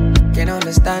can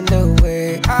understand the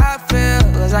way I feel,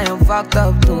 cause I am fucked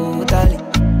up totally.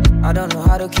 I don't know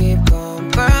how to keep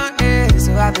company,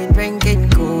 so I've been drinking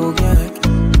cognac.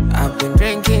 I've been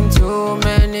drinking too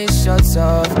many shots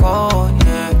of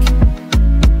cognac.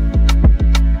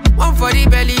 One for the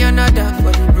belly, another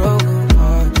for the broken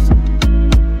heart.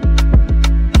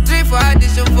 Three for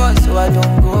addition for so I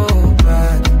don't go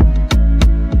back.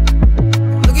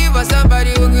 Looking for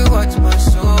somebody who can watch my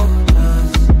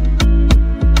shoulders,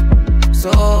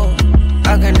 so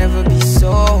I can never be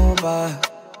sober.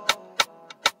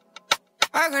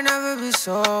 I can never be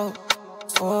sober.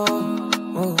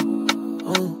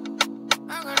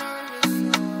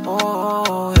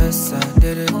 Oh, yes, I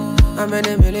did it. How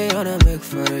many million I make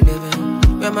for a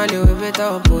living? Me and my Louis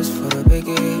Vuitton post for a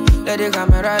biggie. Let the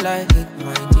camera like hit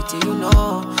my titty, you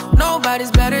know.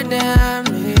 Nobody's better than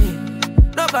me.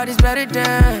 Nobody's better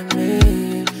than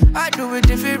me. I do it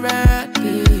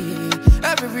differently.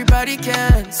 Everybody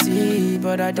can see,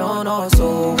 but I don't know what's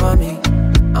over me.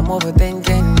 I'm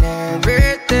overthinking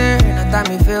everything. At time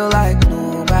me feel like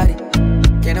nobody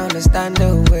can understand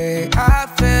the way I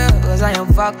feel, cause I am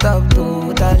fucked up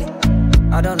totally.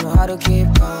 I don't know how to keep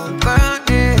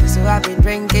company, so I've been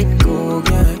drinking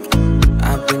cognac.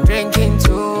 I've been drinking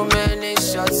too many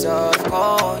shots of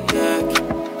cognac.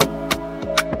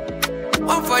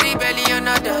 One for the belly,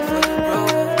 another for the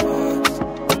road.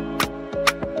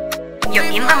 You're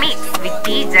in the mix with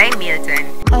DJ Milton.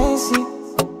 I see.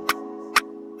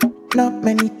 Not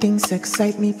many things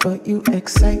excite me, but you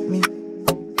excite me.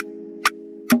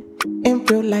 In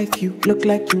real life, you look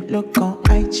like you look on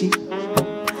IG.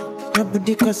 Your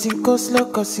body cause it goes slow.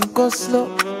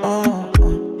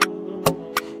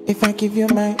 If I give you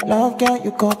my love, girl,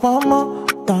 you go one more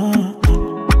time.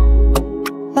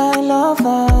 My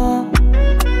lover,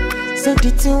 say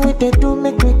the thing we they do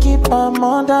make me keep them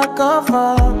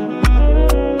undercover.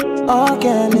 Oh,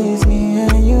 girl, it's me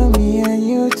and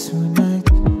you tonight.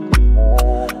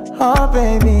 Oh,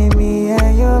 baby, me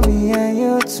and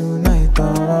you tonight.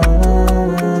 Oh.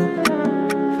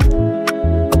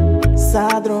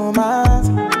 Sad romance.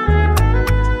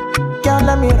 Girl,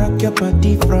 let me rock your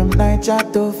body from Niger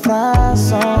to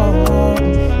France. Oh.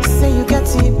 Say you get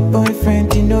it,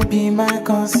 boyfriend, you know be my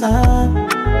concern.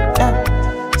 Yeah.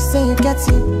 Say you get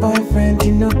it, boyfriend,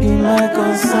 you know be my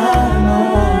concern.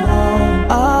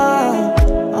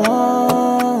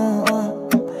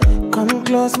 Come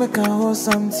close, make I hold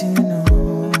something.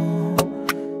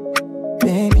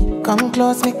 Baby, come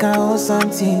close, make I hold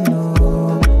something.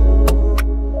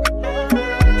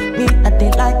 I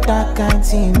did like that kind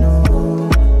thing, no.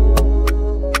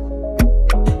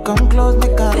 Come close,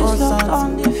 make a whole something.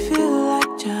 On you feel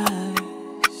like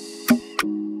jazz.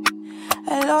 I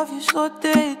love you so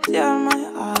they tear my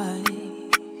eyes.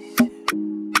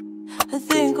 I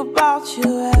think about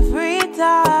you every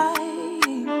time.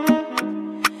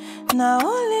 Now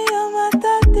only you're my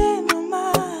thought in my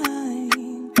mind.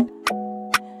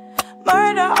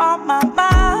 Murder on my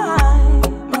mind.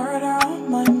 Murder on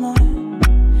my mind.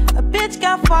 A bitch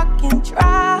can't fucking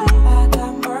try. I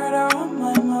got murder on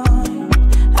my mind.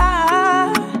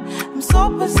 I'm so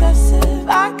possessive,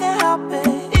 I can't help it,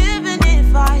 even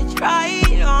if I try.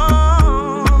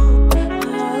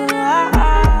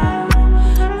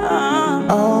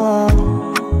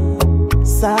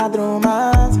 Sad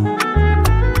romance.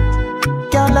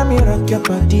 Girl, let me rock your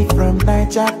body from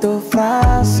Niger to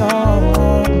France.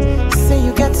 Oh. Say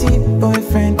you get it,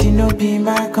 boyfriend, you know be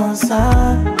my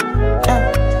concern.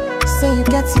 Yeah. Say you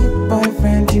get it,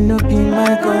 boyfriend, you know be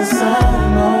my concern.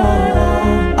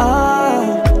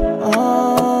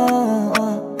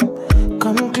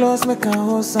 Come close, make I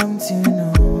hold something.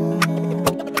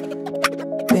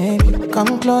 Baby,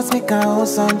 come close, make I hold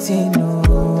something.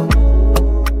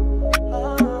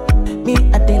 Me,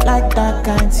 I did like that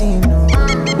kind thing.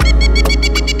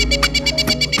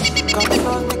 Come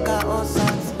close, make I hold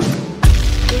something.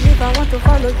 If I want to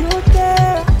follow you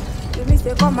there, give me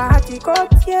take all my heart, it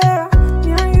goes, yeah.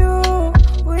 Me and you,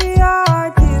 we are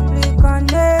deeply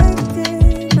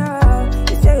connected now.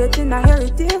 You say it in a hear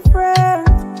it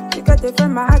different. You get it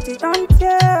from my heart, it don't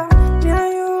care. Me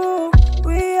and you,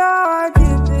 we are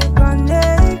deeply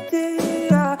connected,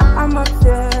 yeah. I'm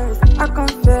obsessed, I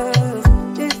confess.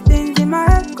 These things in my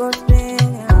head go spin,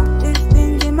 yeah. These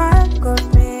things in my head go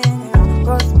spin, yeah.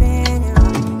 Go spin,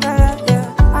 yeah. Yeah,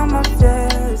 yeah. I'm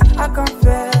obsessed, I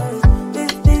confess.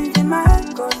 These things in my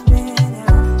head go spin,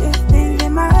 yeah. These things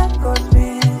in my head go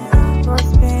spin, yeah. Go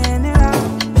spin, yeah.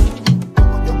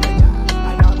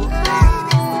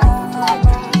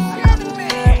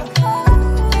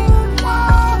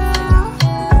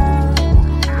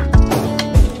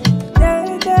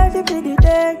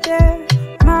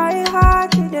 My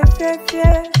heart is the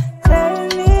fake, tell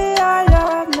me I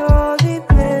love no be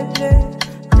play.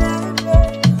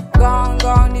 Gone,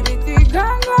 the big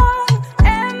gone.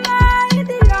 Am I in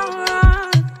the long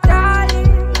run? Darling,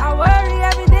 I worry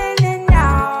every day and now.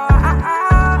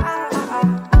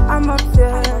 I'm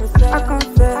obsessed, I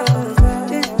confess.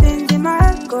 These things in my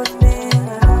head go spin.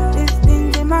 These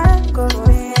things in my head go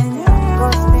spin. Go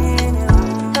spin,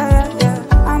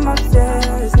 yeah. I'm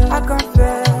obsessed, I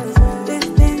confess.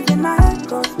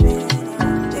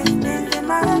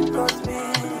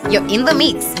 You're in the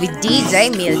mix with DJ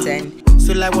Milton.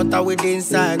 So like water with the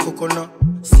inside coconut.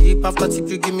 Sip after sip,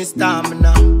 you give me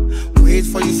stamina. Wait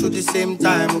for you so the same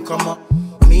time come up.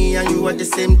 Me and you at the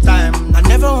same time. I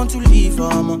never want to leave,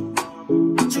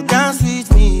 So dance with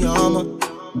me,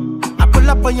 I pull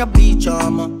up on your beach,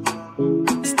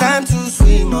 It's time to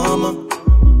swim,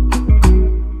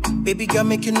 Baby girl,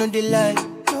 make you know the light.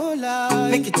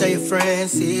 Make it tell your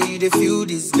friends, say you dey feel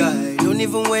this guy. Don't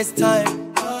even waste time.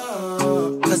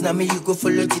 Cause now me you go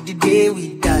follow till the day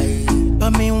we die.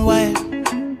 But meanwhile,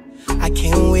 I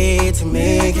can't wait to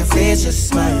make your face just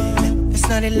smile. It's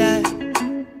not a lie,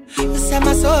 you set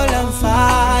my soul on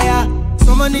fire.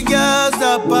 So many girls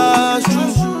that pass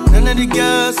through, none of the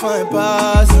girls find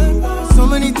past you. So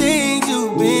many things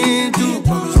you've been through,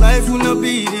 promise life will not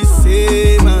be the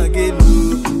same again.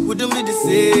 Wouldn't be the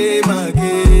same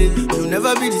again. You'll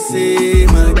never be the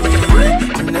same again.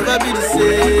 You'll never be the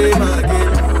same again.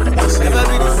 Never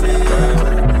be the same.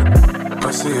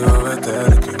 I see you over there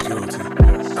looking guilty,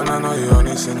 and I know you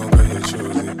only single but you're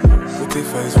choosy. Pretty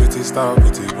face, pretty style,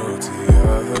 pretty booty,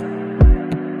 yeah.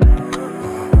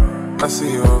 I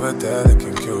see you over there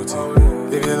looking guilty.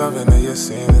 If you're loving it, you're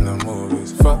seeing in the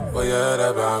movies. Fuck what you heard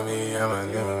about me, I'm a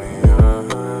new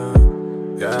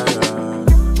me, yeah.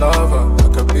 Lover, I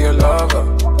could be a lover.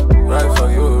 Right for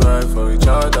you, right for each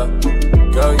other.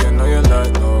 Girl, you know you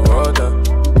like no other.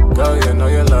 Girl, you know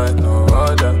you like no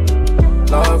other.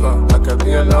 Lover, I could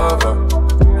be a lover.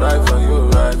 Right for you,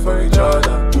 right for each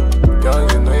other. Girl,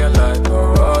 you know you like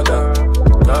no other.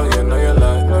 Girl, you know you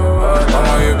like no other.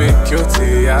 Mama, you be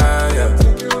cutie, yeah.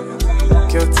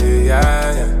 Cutie,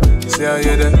 yeah. See how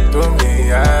you done do me,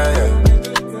 yeah.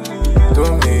 Do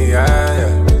me, yeah.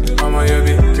 Mama, you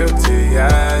be cutie,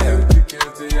 yeah.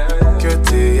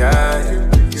 Cutie, yeah.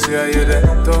 See how you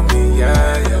done do me,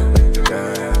 yeah.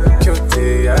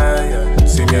 Cutie, yeah.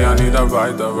 See me, I need a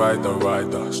rider.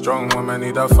 Strong woman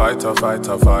need a fighter. Got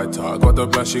the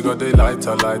blunt, she got the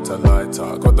lighter. Got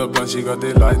the blunt, she got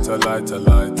the lighter.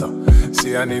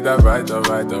 See, I need a rider.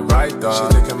 She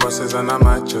taking buses and I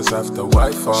might just have to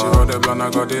wife her. She roll the blunt, I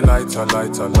got the lighter.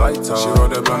 She roll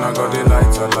the blunt, I got the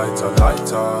lighter.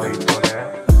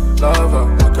 Lover,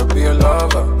 I could be a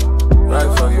lover.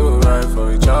 Right for you, right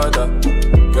for each other.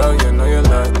 Girl, you know you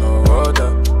like no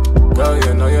other. Girl,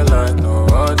 you know you like no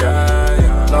other.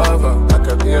 Lover, I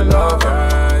could be a lover.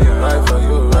 Right for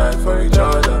you, right for each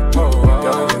other.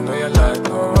 Girl, you know you like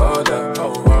no other.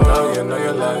 Girl, you know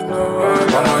you like no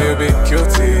other. Mama, you be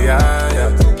cutie, yeah.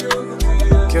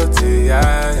 Cutie,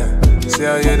 yeah. See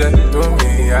how you done do me,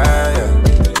 yeah.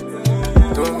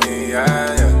 Do me,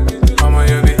 yeah. Mama,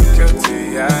 you be cutie,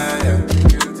 yeah.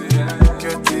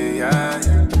 Cutie, yeah.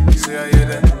 See how you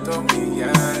done do me,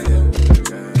 yeah.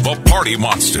 The Party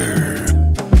Monster.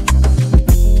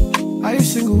 Are you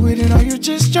single with it or you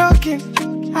just joking?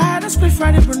 I had a split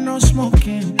Friday but no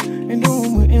smoking. In the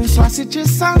room we're in, so I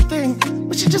suggest something.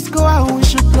 We should just go out and we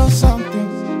should blow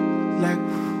something. Like,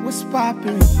 what's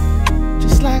poppin'?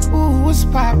 Just like, ooh, what's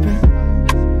poppin'?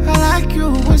 I like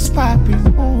you, what's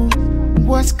poppin'? Ooh,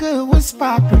 what's good, what's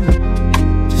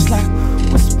poppin'? Just like,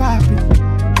 what's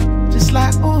poppin'? Just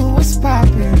like, ooh, what's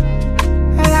poppin'?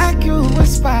 I like you,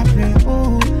 what's poppin'?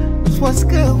 Ooh, what's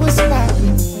good, what's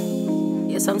poppin'?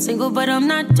 Yes, I'm single, but I'm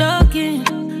not joking.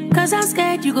 Cause I'm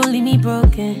scared you gon' leave me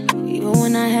broken. Even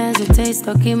when I hesitate,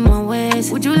 stuck in my ways.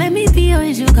 Would you let me be or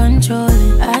is you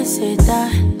controlling? I said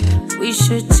that we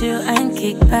should chill and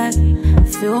kick back.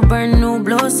 Feel burn, no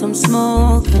blow some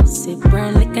smoke. And sip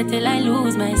burn liquor till I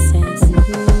lose my sense.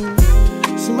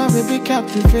 See my baby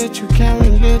captivate, you can't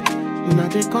relate. You know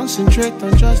they concentrate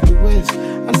on just the ways.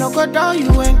 I know go down,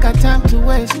 you ain't got time to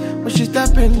waste. When she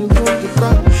step in the room, the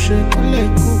crowd will shake, will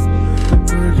let go.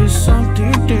 Girl, there's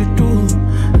something they do,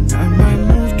 and I might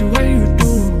move the way you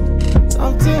do.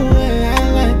 Something way I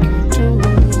like you too.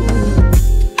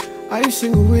 Are you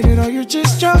single with it or you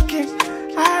just joking?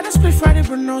 I had a split Friday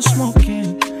but no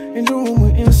smoking. In the room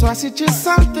we're in, so I said just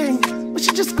something. We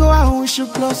should just go out and we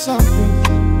should blow something.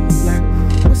 Like,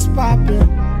 what's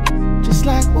poppin'? Just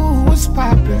like, ooh, what's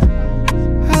poppin'?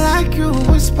 I like you,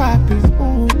 what's poppin'?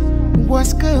 Ooh,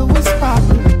 what's good, what's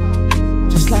poppin'?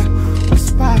 Just like,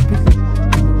 what's poppin'?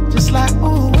 Just like,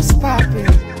 ooh, what's poppin'?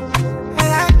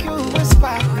 I like you, what's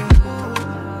poppin'?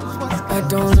 I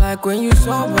don't like when you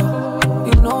sober,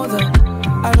 you know that.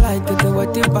 I like the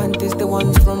wetty panties, the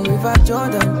ones from River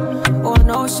Jordan or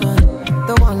Ocean,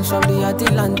 the ones from the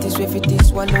Atlantis, where it is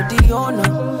swallow the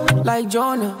owner, like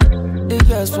Jonah. The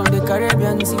girls from the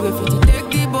Caribbean, see where it take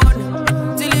the boner,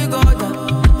 till you go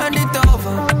down, hand it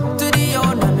over to the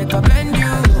owner, make a bend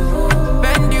you,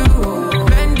 bend you,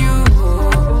 bend you,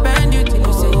 bend you till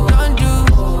you say you don't do,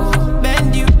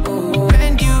 bend you,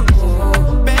 bend you,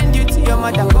 bend you till your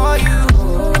mother call you.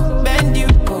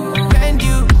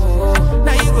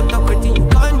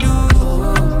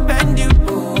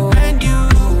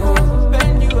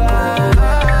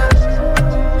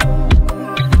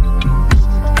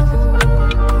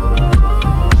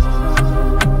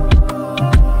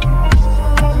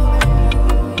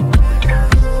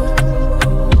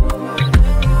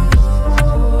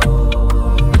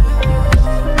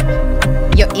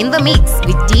 In the mix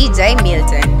with DJ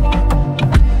Milton.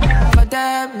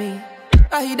 Forget me,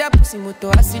 I hear that pussy moto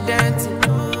accident.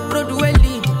 Road will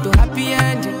lead to happy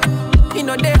ending. You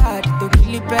know they hard to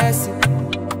kill a person,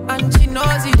 and she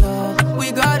knows it all.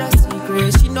 We got a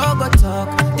secret, she know go talk.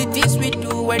 The things we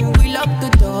do when we lock the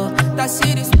door. That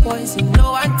shit is poison,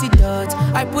 no antidote.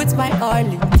 I put my all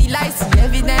in till I see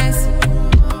evidence.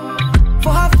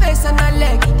 For her face and her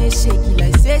leg, it is shaky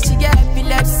like say she get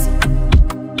epilepsy.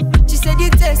 Say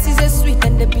the taste is a sweet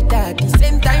and the bitter at the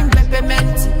same time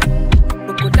peppermint.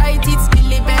 Crocodile it's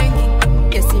Billy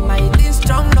banging. Yes, in my it is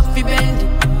strong, not be bending.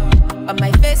 On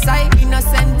my face I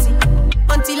innocent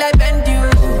until I bend you,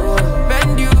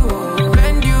 bend you,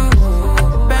 bend you,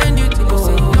 bend you till you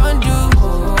say you don't do.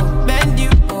 Bend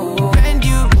you, bend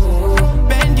you,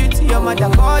 bend you till your mother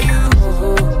call you.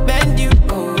 Bend you,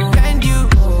 bend you.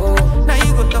 Now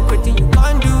you go talk with you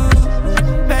can't do.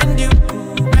 Bend you.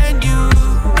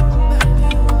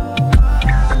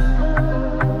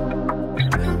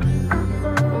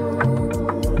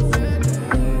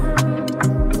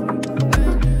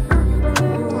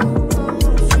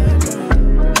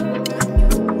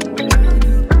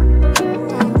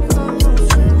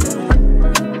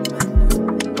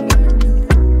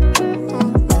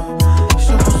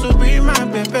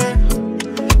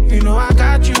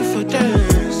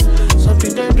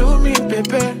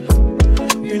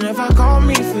 You never call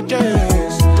me for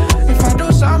this. If I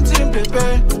do something,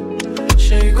 baby,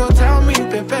 sure you go tell me,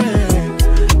 baby.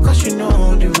 Cause you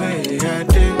know the way I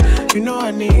did. You know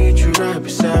I need you right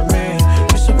beside me.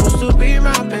 You're supposed to be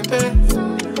my baby.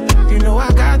 You know I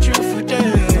got you for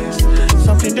this.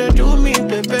 Something they do me,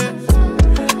 baby.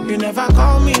 You never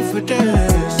call me for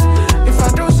this. If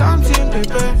I do something,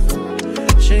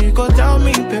 baby, sure you go tell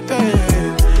me, baby.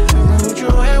 Would you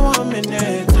wait 1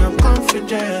 minute? I'm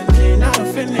confident in our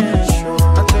finish.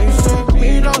 I tell you, say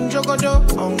me don't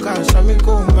jogodo. On cash, I me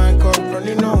go, my cup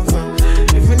running over.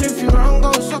 Even if you wrong,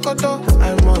 go sokoto.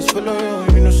 I must follow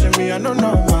you. You know, see me, I don't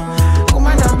know, man. Come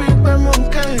on, I big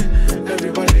monkey.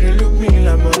 Everybody they look me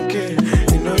like monkey.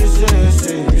 You know you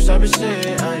say, you sabi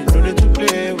say. I know they to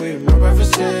play with my brother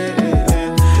say.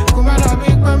 Come on, I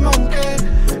big monkey.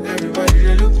 Everybody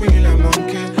they look me like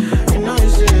monkey. You know you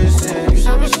say, you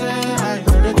sabi say. I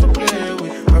know they to play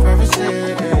with my brother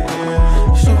say.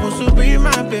 You're supposed to be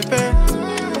my baby.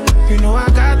 You know I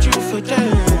got you for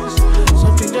this.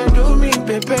 Something they do me,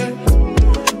 baby.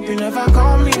 You never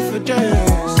call me for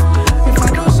this. If I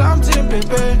do something,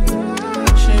 baby,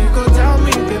 she go tell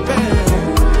me, baby.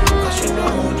 Cause you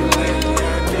know the way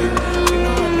I do. You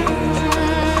know I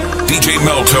need you. DJ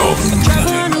Melto.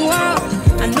 Travel around the world,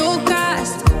 I know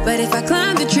cost. But if I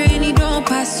climb the train, it don't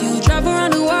pass you. Travel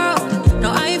around the world, no,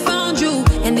 I ain't found you.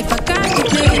 And if I got the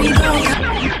plane, it don't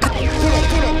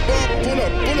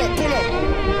pull up.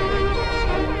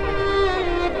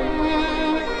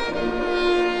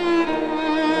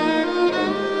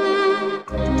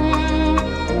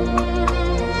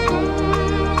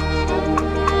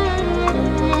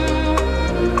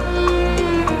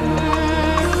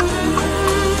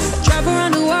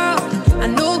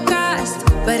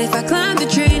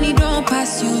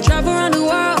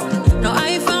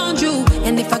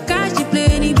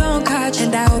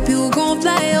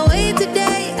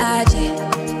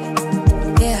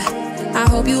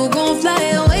 hope you gon' fly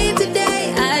away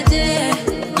today. I did.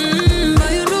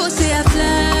 But you know, say I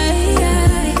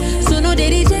fly. So no, they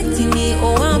rejecting me.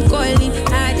 Oh, I'm calling.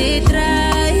 I did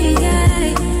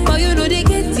try. But you know, they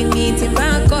getting me.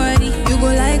 Timba Cordy. You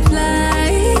go like fly.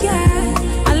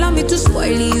 Allow me to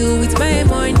spoil you with my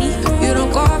money. You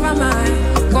don't cover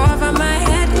my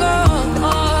head, go.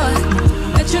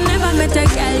 That you never met a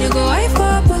girl, you go I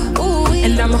pop.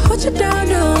 And I'ma hold you down,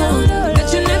 no.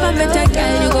 That you never met a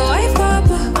girl, you go I pop.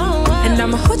 And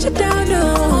I'ma hold you down,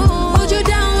 no. Hold you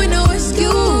down with no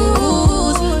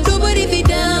excuse. Nobody be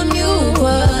damn you.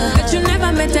 That you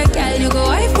never met a girl, you go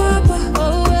I pop.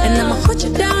 And I'ma hold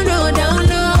you down, no, down,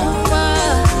 no.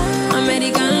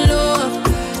 American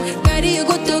love, carry you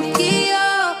go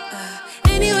Tokyo.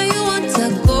 Anywhere you want to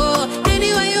go,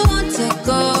 anywhere you want to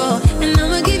go. And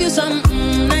I'ma give you some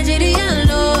Nigerian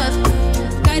love.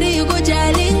 Carry you go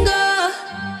Jalingo.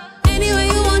 Anywhere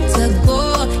you want to go,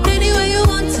 anywhere you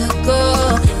want to go.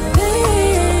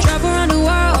 Hey, travel around the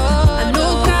world, I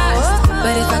know cost.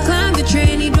 But if I climb the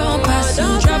train, it don't pass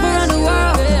you. Travel around the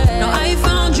world, now I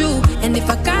found you. And if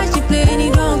I catch you plane,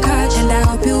 it don't catch. And I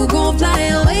hope you gon' fly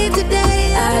away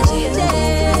today. I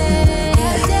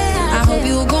hope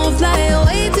you gon' fly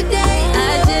away today.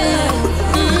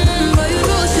 But you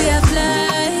know, say I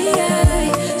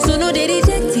fly. So no, they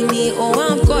rejecting me. Oh,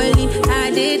 I'm calling.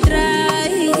 I did try.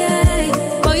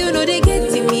 But you know, they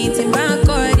getting me. Timba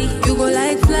Cordy. You go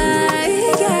like fly.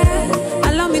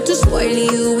 Allow me to spoil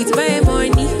you with my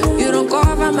money. You don't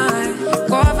cover my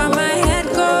head,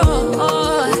 go.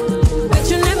 But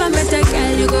you never met a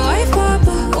girl, you go I pop.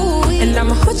 And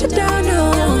I'ma hold you down,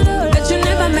 no. That you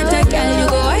never met a girl, you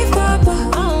go I pop.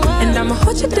 And I'ma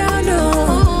hold you down, no.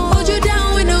 Hold you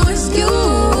down with no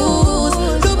excuse.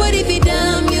 Nobody be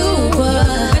damn you.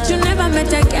 That you never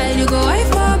met a girl, you go I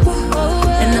pop.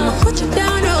 And I'ma hold you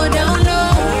down, no, down, no.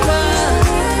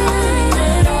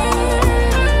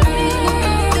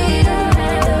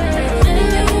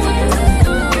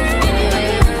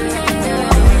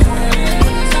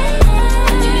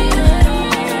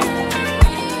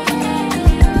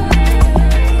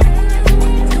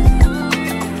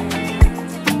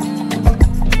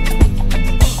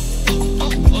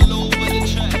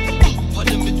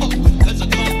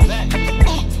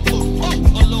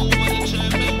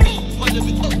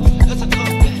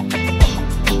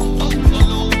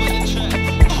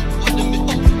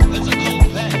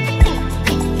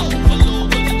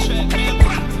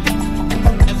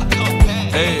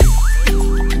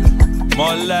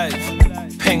 More life,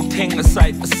 ping ting the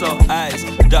sight for sore eyes.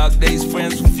 Dark days,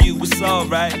 friends with you, it's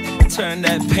alright. Turn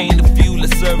that pain to fuel to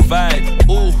survive.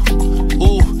 Ooh,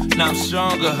 now I'm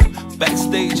stronger.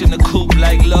 Backstage in the coupe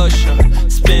like Lusher.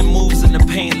 Spin moves in the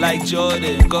paint like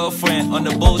Jordan. Girlfriend on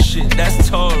the bullshit, that's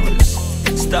Taurus.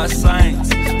 Star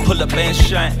signs, pull up and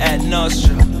shine at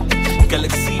Nostra.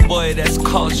 Galaxy boy, that's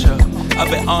culture. I've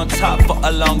been on top for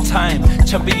a long time.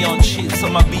 Champion chips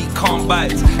on my beat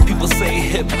combines. People say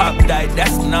hip-hop died,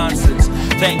 that's nonsense.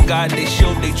 Thank God they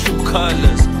showed their true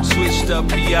colors. Switched up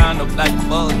piano like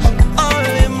bulge. All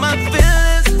in my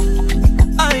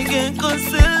feelings, I can't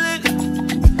conceal it.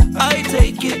 I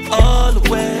take it all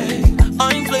away.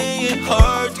 I'm playing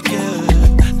hard to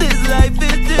get. This life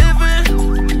is different.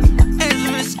 It's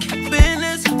risky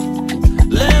business.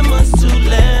 Lemons to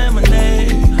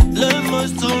lemonade.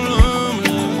 Lemons to lemonade.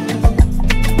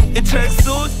 It turns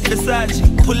suit, Versace,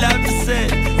 pull out the set.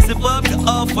 Zip up the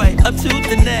off-white, up to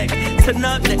the neck. Turn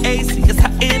up the AC, it's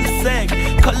hot in the sack.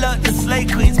 Call up the slay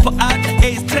queens, pull out the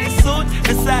ace. Turn suit,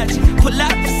 Versace, pull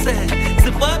out the set.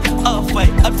 Zip up the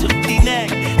off-white, up to the neck.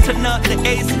 Turn up the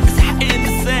AC, it's hot in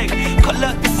the sack. Call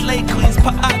up the slay queens, pull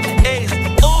out the ace.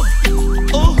 Ooh,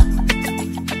 ooh.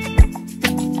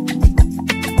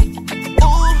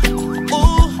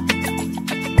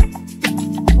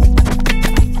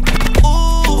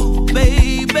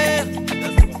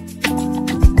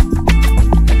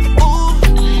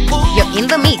 In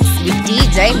the mix with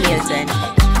DJ Milton.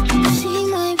 See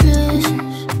my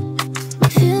blessings,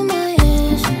 feel my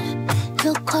essence.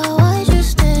 Look how I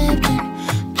just stepped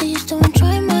in. Please don't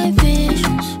try my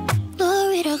patience.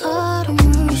 Glory to God and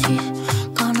mercy.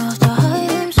 Gone off the high,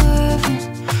 I'm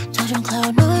surfing. Touching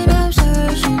cloud nine, I'm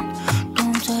searching.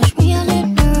 Don't touch me, I get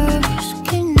nervous.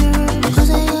 Get nervous. Cause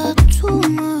I got too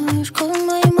much. Cause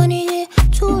my money get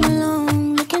too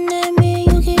long. Looking at me,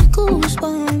 you get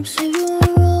goosebumps. If you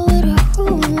wanna roll with a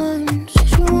once. If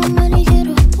you want money, get a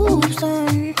boobs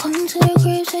done. Come to the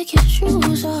grave, take your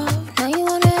shoes off. Now you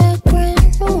wanna act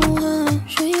brand new, huh?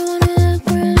 Sure you wanna act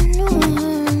brand new,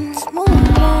 huh?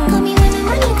 Move on. Call me when the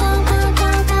money come, come,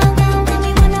 come, come, come. Call me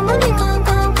when the money come,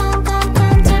 come, come, come,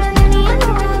 come. To the money, I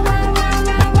know, run, run, run,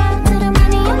 run, run. To the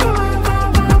money,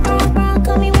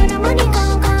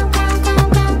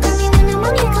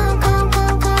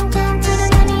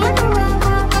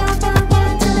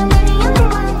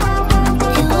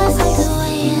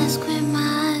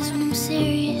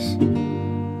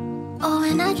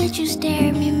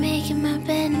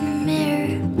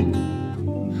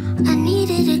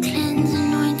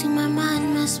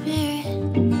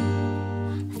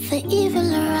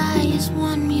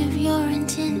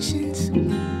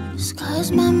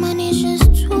 Cause my money's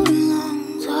just too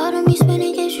long. So hard on me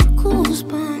spending gives you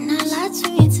goosebumps. Now lie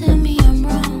to me, tell me I'm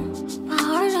wrong. My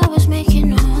heart I was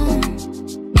making a home.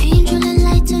 Angel and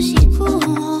light till she grew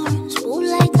warm. Smooth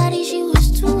like Gotti, she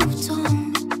was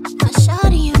two-tone. My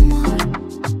shawty and more.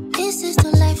 This is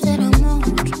the life that I'm on.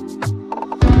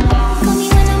 Call me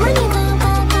when the money come,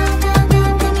 come, come, come,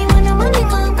 come. Call me when the money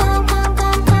come, come, come,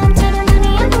 come, come. To the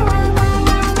money I'm the one, come,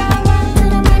 come, come, come. To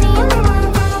the money I'm the one,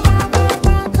 come, come, come,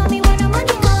 come. Call me when the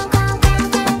money come, come, come,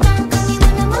 come, come. Call me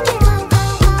when the money come,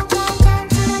 come, come, come, come.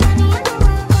 To the money I'm the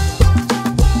one,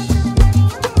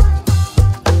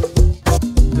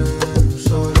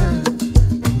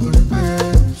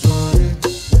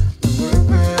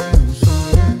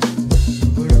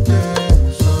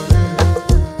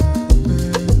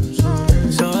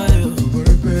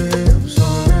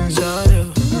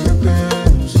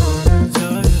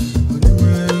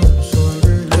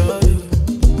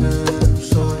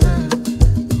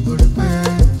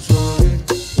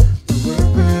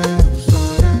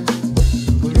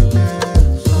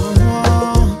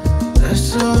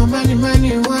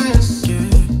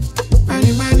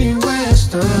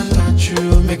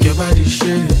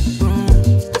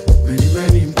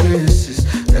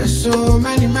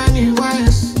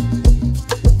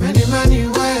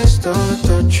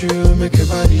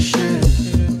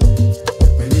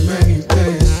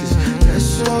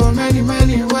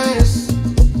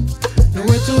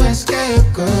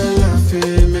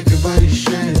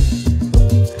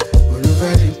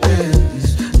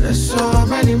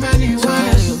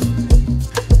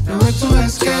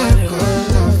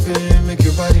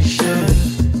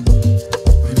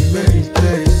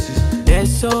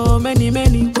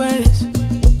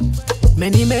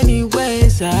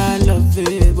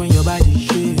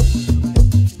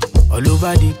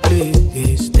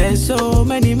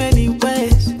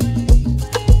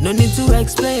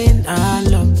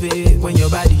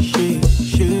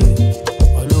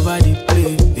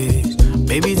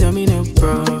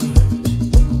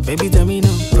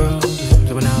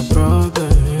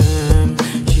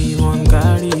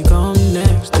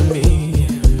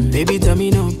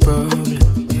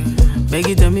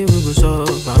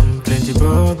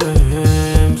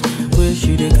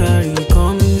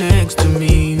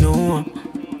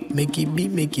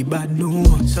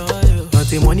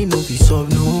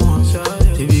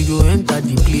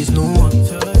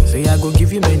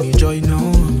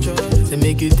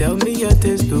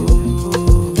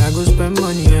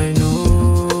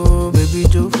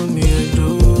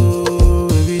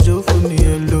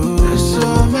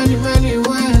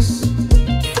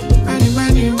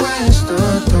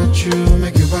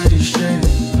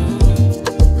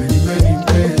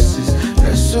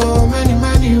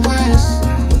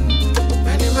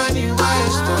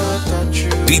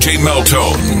 DJ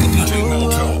Meltone.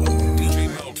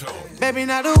 Baby,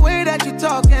 now the way that you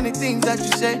talk and the things that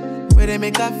you say, where they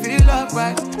make I feel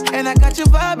alright. And I got your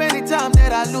vibe anytime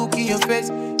that I look in your face.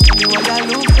 Tell me why I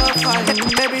look so fine.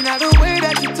 Baby, now the way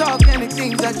that you talk and the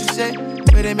things that you say,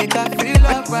 where they make I feel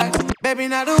alright. Baby,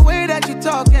 now the way that you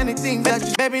talk and the things that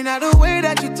you, baby, now the way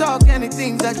that you talk and the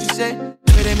things that you say,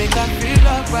 where they make I feel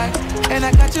alright. And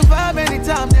I got your vibe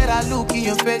anytime that I look in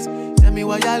your face. Tell me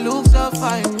why I look so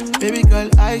fine. Baby girl,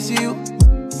 I see you.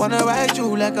 Wanna ride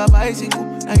you like a bicycle.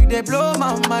 Now you they blow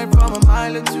my mind from a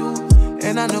mile or two.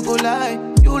 And I no go lie,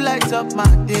 you light up my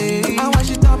day. And when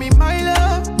she tell me my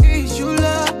love is you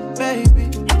love, baby.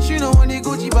 She know when the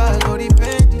Gucci bag or the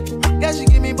Fendi. Yeah, she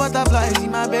give me butterflies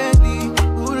in my belly.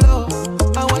 Ooh, Lord.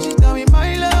 And when she tell me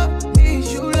my love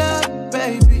is you love,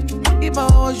 baby. If I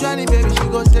was Johnny, baby, she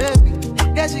go save me.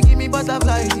 Yeah, she give me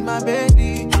butterflies in my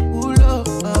belly. Ooh, Lord.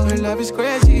 Your love is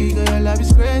crazy, girl, your love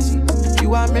is crazy.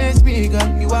 You amaze me,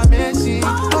 girl, you amazing.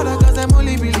 Other girls, them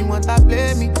only really want to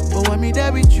play me. But when me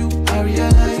there with you, I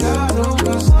realize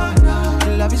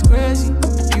your love is crazy.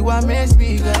 You amaze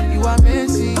me, girl, you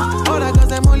amazing. Other girls,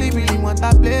 them only really want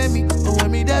to play me. But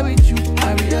when me there with you,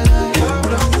 I realize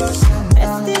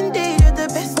best indeed, you're the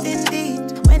best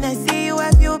indeed. When I see you,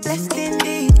 I feel blessed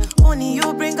indeed. Only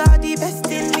you bring out the best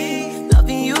in me.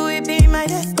 Loving you, it be my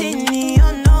destiny,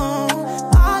 oh no.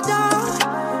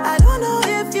 I don't know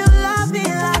if you love me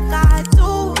like I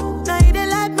do. Now you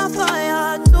light my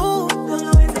fire too.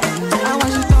 I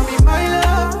want you to tell me my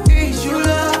love is you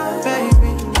love, baby.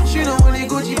 She don't want the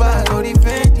Gucci bag or the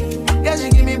Fendi. Yeah, she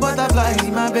give me butterflies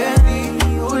in my belly.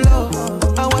 Oh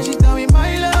Lord, I want you to tell me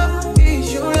my love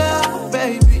is you love,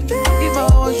 baby. If I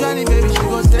was Johnny, baby, she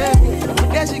go save me.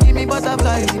 Yeah, she give me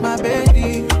butterflies in my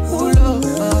belly. Oh Lord,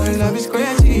 your love is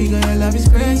crazy, girl, your love is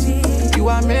crazy. You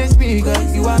amaze me, girl,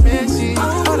 you amazing.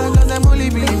 All the girls, them only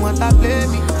really want to play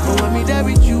me. But when me there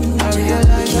with you, I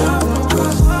realize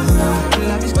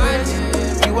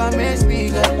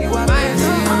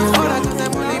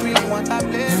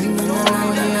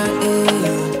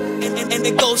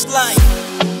line.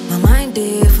 My mind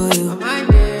there for you.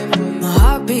 My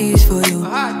heart beats for you.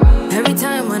 Every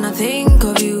time when I think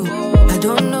of you, I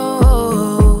don't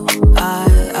know.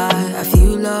 I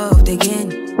feel loved again.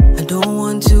 I don't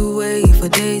want to wait for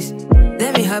days.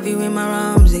 Let me have you in my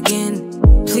arms again,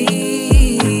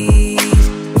 please.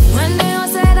 When they all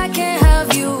said I can't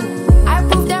have you, I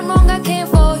proved them wrong, I came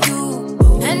for you.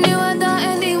 And you were the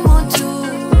ending one too.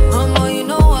 Mama, you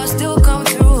know I still come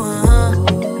through,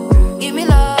 Give me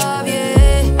love,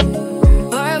 yeah.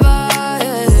 Forever,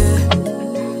 yeah.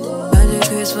 I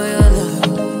just wish for your love.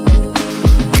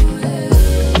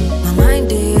 My mind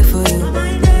there for you.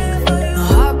 My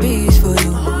heart beats for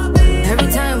you. Every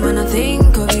time when I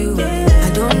think of you, I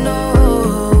don't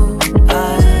know.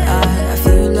 I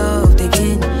feel loved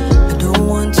again. I don't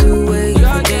want to wait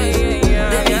for days.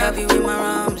 Let me have you in my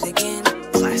arms again.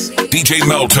 DJ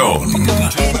Meltone.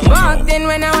 Walked in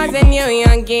when I was a new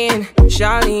youngin'.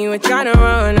 Shawty, you were tryna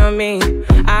run on me.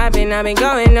 I've been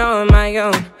going on my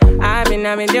own. I've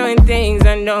been doing things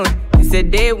unknown. You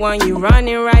said day one, you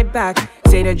running right back.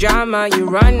 Say the drama, you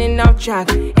running off track.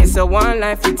 It's a one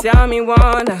life, you tell me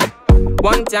one.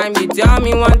 One time, you tell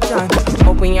me one time.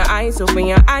 Open your eyes,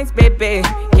 baby.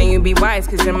 Can you be wise,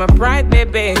 cause I'm a pride,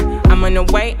 baby. I'm on the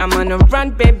way, I'm on the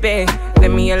run, baby.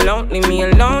 Leave me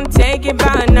alone, take it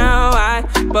back now. I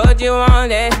put you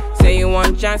on it. Say you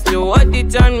want chance to hold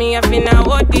it on me, I feel now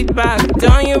hold it back.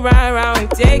 Turn you right around,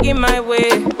 take it my way.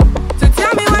 So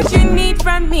tell me what you need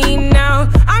from me now.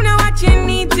 I'm not what you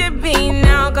need to be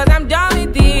now, cause I'm done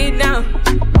with it now.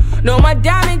 No more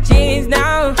damages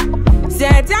now. Say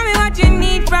tell me what you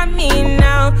need from me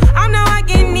now. I'm not what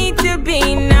you need to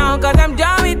be now, cause I'm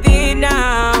done with it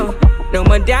now. No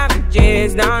more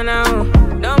damages now,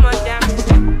 no more damages.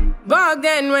 Back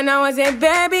then when I was a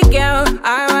baby girl,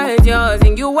 I was yours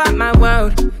and you were my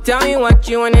world. Tell me what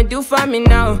you wanna do for me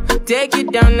now. Take you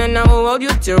down and I will hold you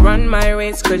to run my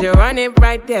race, cause you run it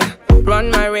right there. Run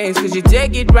my race, cause you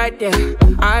take it right there.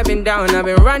 I've been down, I've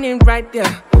been running right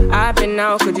there. I've been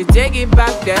out, could you take it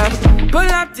back there? Pull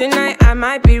up tonight, I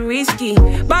might be risky.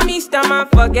 But me stomach,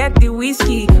 forget the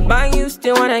whiskey. But you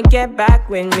still wanna get back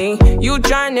with me. You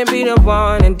tryna be the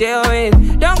one and deal with.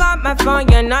 Don't got my phone,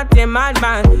 you're not a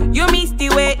madman. You missed the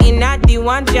way in not the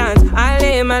one chance. I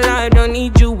live my life, don't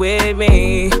need you with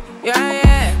me.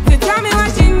 Yeah. So tell me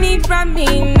what you need from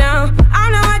me now. I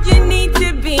know what you need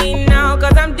to be now,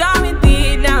 cause I'm done with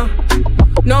it now.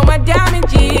 No more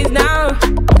damages now.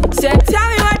 So tell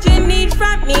me what you need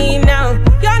from me now.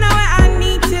 You know where I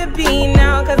need to be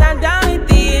now, cause I'm done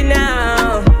with it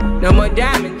now. No more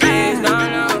damages,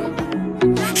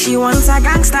 no. She wants a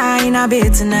gangster in a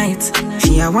bed tonight.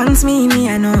 She wants me,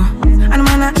 I know. And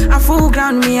man, a full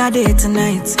ground me a day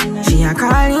tonight. She a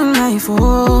calling my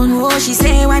phone. Oh, she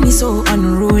say why me so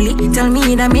unruly. Tell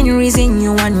me the main reason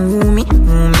you want me.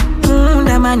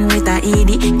 The man with a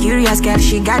ED. Curious girl,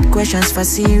 she got questions for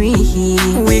Siri.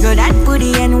 We got that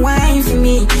booty and wine for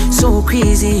me. So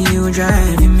crazy, you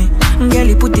driving me. Girl,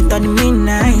 you put it on me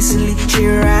nicely. She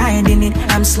riding it,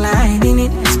 I'm sliding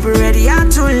it. Spread your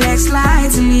two legs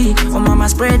slightly. Oh, mama,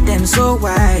 spread them so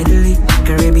widely.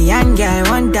 Caribbean girl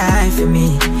won't die for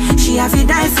me. She have to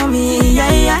die for me,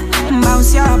 yeah.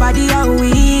 Bounce your body out,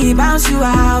 we bounce you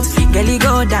out. Girl, you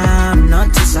go down,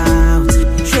 not to south.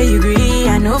 Sure you agree,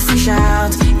 I know fish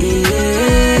out.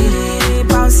 Yeah.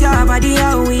 Bounce your body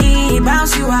out, we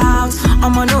bounce you out.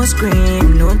 I'm on no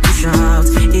scream, no to shout.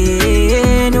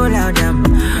 Yeah, no loud them,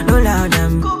 no loud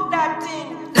them.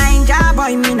 Ninja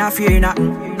boy, me not fear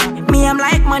nothing. Me, I'm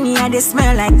like money and they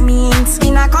smell like mints.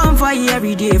 Me not come for you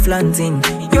every day flaunting.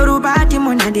 Yoruba the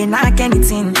money they knock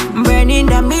anything. Burning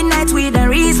the midnight with a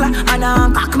Riesler.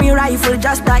 And cock me rifle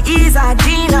just to ease a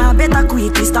Gina. Better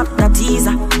quickly stop the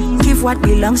teaser. Give what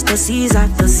belongs to Caesar,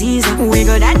 to Caesar. We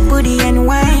got that booty and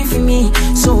wine for me.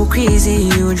 So crazy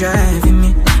you driving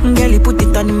me. Girl, you put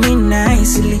it on me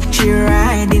nicely. She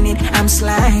riding it, I'm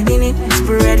sliding it.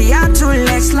 Spread your two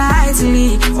legs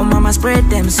slightly. Oh mama, spread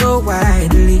them so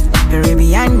widely.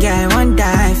 Caribbean girl won't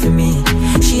die for me.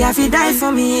 She have to die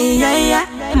for me, yeah.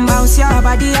 Bounce your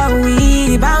body out,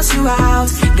 we bounce you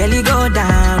out. Girl, you go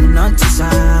down, not to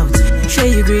south. Sure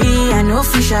you agree, I know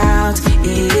fish out.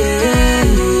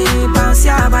 Yeah. Bounce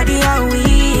your body out,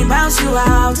 we bounce you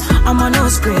out. I'm on no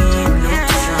scream, no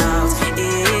to shout.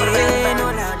 Yeah, no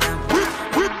loud.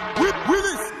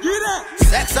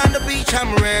 Sex on the beach,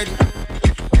 I'm ready.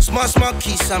 Small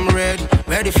kiss, I'm ready.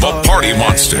 Ready for the Party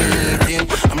Monster.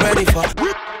 I'm ready for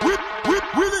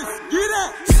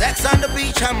sex on the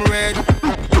beach, I'm ready.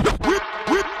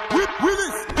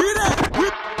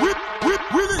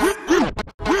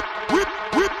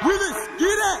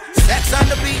 Sex on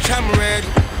the beach, I'm ready.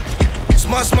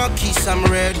 Small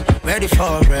ready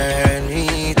for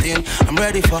anything. I'm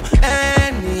ready for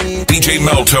anything. DJ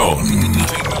Meltone.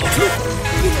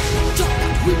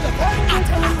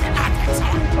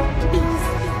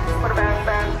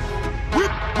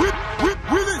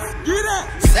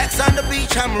 Sex on the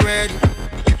beach, I'm ready.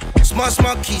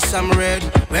 Small kiss, I'm ready.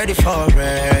 Ready for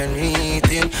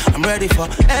anything. I'm ready for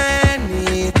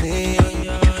anything.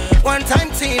 One time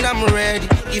thing, I'm ready.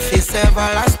 If it's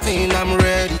everlasting, I'm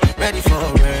ready. Ready for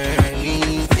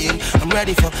anything. I'm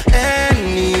ready for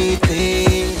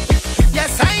anything.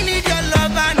 Yes, I need your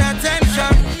love and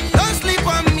attention. Don't sleep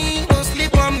on me, don't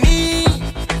sleep on me.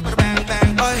 Bang,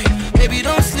 bang, boy, baby,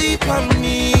 don't sleep on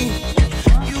me.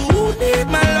 You need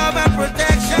my love and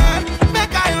protection.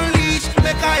 Make I unleash,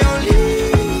 make I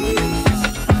unleash.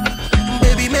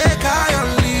 Baby, make I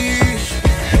unleash.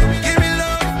 Give me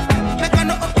love, make I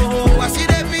know. Oh, I see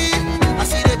the beat, I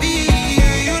see the beat.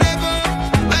 You dey go,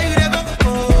 where you dey go?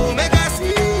 Oh, make I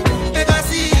see, make I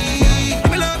see.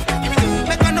 Give me love,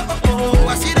 make I know. Oh,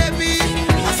 I see the beat,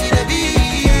 I see the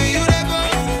beat. You dey go,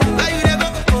 where you dey go?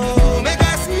 Oh, make I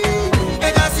see,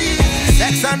 make I see.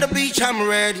 Sex on the beach, I'm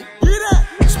ready.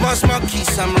 Small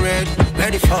kiss, I'm ready.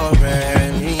 Ready for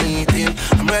anything.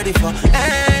 I'm ready for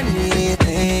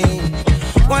anything.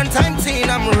 One time thing,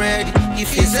 I'm ready.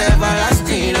 If it's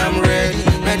everlasting, I'm ready.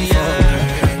 Ready for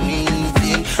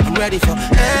anything. I'm ready for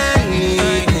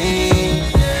anything.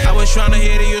 I was trying to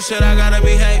hear that you said I gotta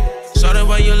behave. Saw the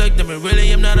way you looked at me,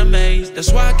 really I'm not amazed.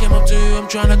 That's why I came up to you, I'm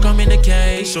trying to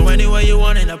communicate. So anyway you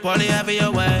want it, the party have it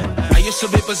your way. I used to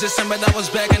be persistent, but that was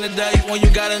back in the day. When you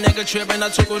got a nigga tripping, I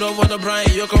took it over the brain.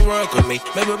 You can work with me,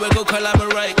 maybe we could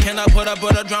collaborate. Can I put up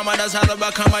with the drama, that's how to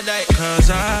accommodate.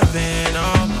 Cause I've been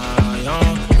on my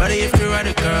own. Ready if you're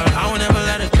ready, girl, I won't ever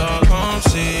let it go. Come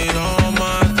sit on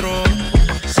my throne,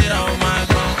 sit on my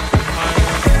throne.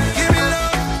 Give me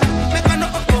love, make I know.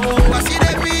 Oh, I see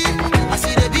the beat, I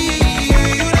see the beat.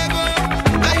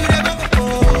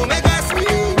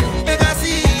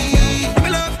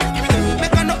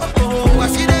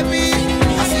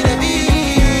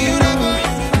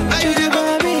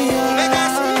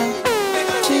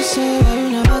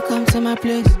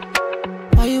 Place.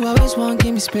 Why you always want to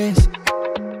give me space?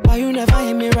 Why you never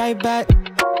hit me right back?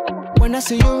 When I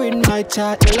see you reading my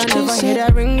chat, girl, I never hear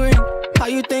that ring ring. How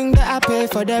you think that I pay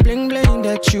for that bling bling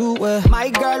that you wear? My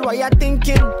girl, what you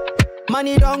thinking?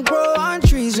 Money don't grow on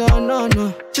trees, oh no,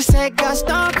 no. Just say, girls,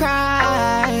 don't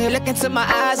cry. Look into my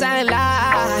eyes and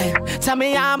lie. Tell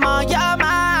me I'm on your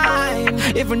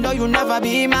mind, even though you'll never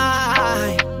be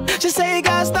mine. Just say,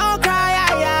 girls, don't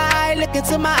cry. Look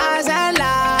into my eyes and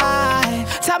lie.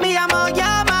 Tell me I'm on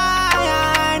your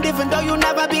mind, even though you'll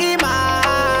never be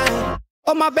mine.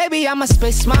 Oh my baby, I'm a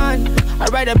spaceman.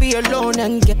 I'd rather be alone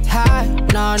and get high.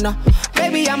 No, no,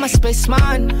 baby, I'm a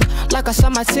spaceman. Like a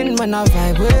summer tin when I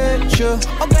vibe with you.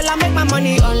 Oh girl, I make my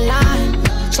money online,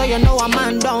 so you know a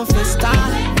man don't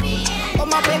FaceTime. Oh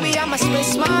my baby, I'm a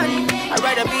spaceman. I'd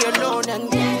rather be alone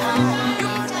and get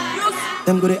high.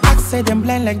 Them go to act, say them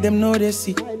blind like them know they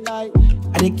see.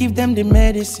 I they give them the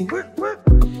medicine.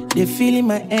 They feeling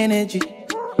my energy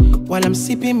while I'm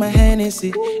sipping my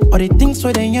Hennessy. Or they think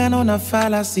so they yarn on a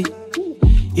fallacy.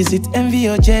 Is it envy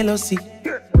or jealousy?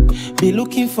 Be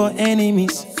looking for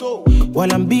enemies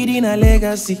while I'm building a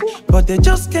legacy. But they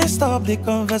just can't stop the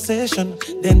conversation.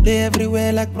 Then they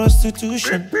everywhere like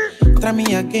prostitution. Try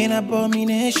me again,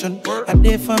 abomination. I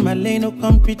there for my lane, no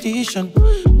competition.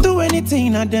 Do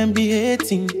anything, I them be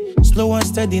hating. Slow and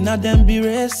steady, now them be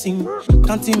racing.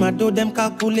 Counting my dough, them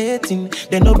calculating.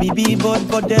 They no be b-board,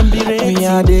 but them be rating. Me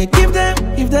a they give them.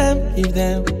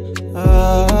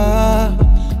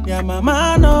 Yeah,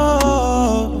 mama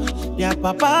no, yeah,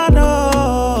 papa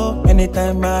no.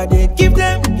 Anytime I they give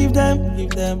them.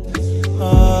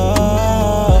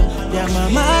 Yeah,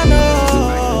 mama no,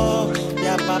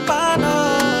 yeah, papa no.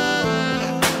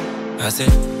 I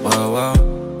said, wow, wow.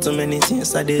 Too many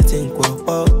things I did think, wow,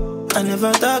 wow. I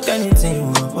never talk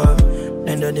anything, wow, wow.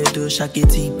 Then they do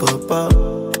shakity, pop, pop.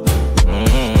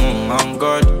 I'm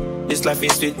God. This life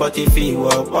is sweet, but if you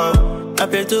wow, wow. I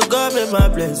pray to God, make my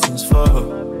blessings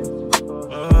fall.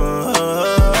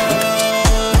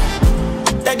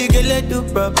 Daddy, get let do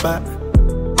proper.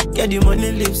 Get the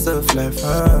money, live soft life,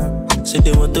 so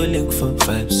they want to link for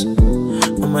vibes.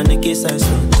 My nigga size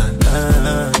so tight.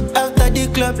 After the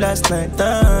club last night,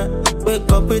 wake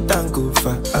up with and go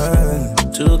for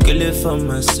to kill it from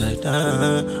my side.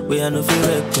 We are no feel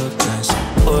recognize.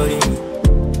 Worry me,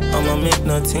 I'ma make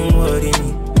nothing worry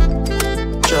me.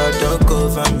 Try to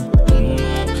cover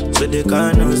me, so they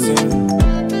can't see me.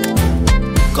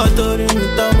 Katori me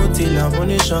till I'm on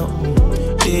the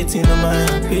dating on my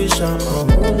ambition.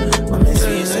 I'm a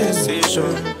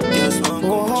sensation. Just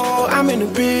I'm in a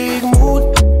big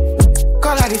mood.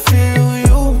 Call I feel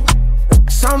you.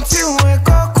 Something wake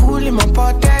up cool in my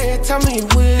body. Tell me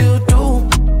will do.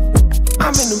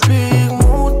 I'm in a big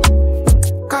mood.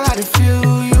 Call I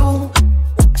feel you.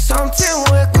 Something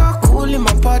wake up cool in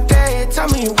my body. Tell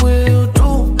me will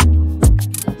do.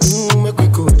 Make we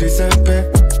go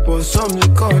December. But some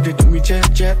liquor they do me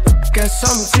jet. Get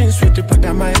something sweet to put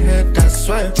on my head. That's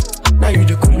why. Now you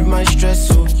the cool in my stress,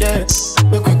 so yeah.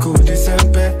 Make we go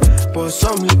December. But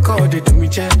some liquor they do me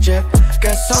jet.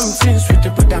 Get something sweet to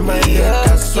put on my head,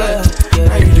 that's why.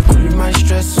 Now you the cool in my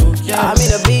stress, so yeah. I'm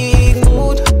in a big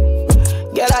mood.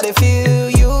 Girl, I dey feel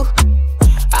you.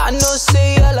 I know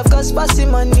say all of us passing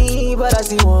money, but I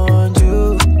still want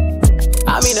you.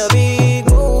 I'm in a big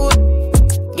mood.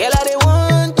 Girl, I dey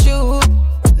want you.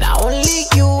 Now only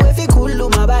you, if you cool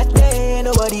on my body,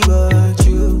 nobody but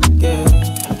you. Yeah.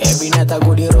 Every night I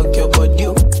go dey rock your body.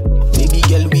 Baby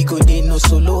girl, we go dey no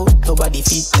solo. Nobody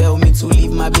fit tell me to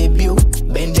leave my baby.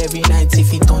 Bend every night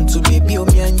if it on to baby.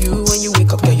 Me and you, when you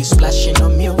wake up, girl, you splashing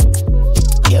on me.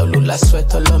 Yeah, look like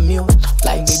sweat all on me.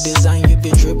 Like the design you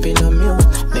be dripping on me.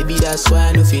 Maybe that's why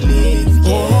I don't feel it.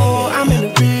 Yeah. Oh, I'm in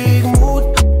a big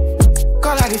mood.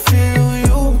 Call I feel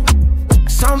you.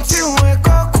 Something wake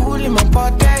up cool in my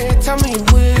body. Tell me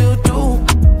will do.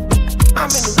 I'm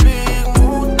in a big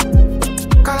mood.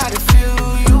 Call I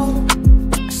feel you.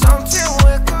 Something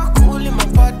wake up cool in my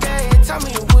body. Tell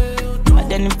me will do. I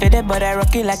didn't fit it, but I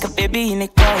rock it like a baby in a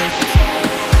chorus.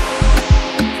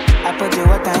 I put the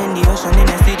water in the ocean in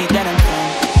the city that I'm from.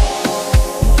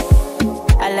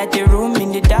 I like the room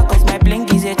in the dark cause my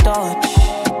blink is a torch.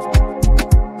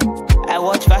 I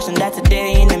watch fashion that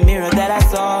today in the mirror that I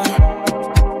saw.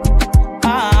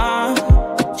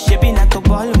 Shaping like a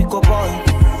ball, we go ball.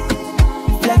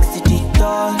 Flex to the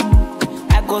door.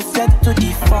 I go set to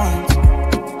the front.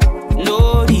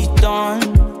 No return.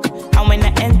 And when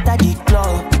I enter the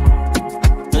club,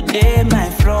 no day my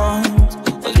front.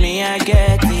 Cause me I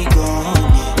get it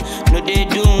gone. No they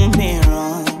do me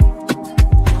wrong.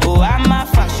 Oh I'm a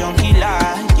fashion killer,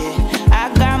 yeah. I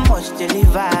got much to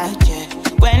deliver, yeah.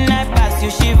 When I pass you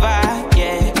shiver,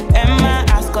 yeah. And my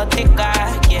ass got thicker,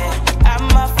 yeah. I'm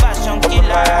a fashion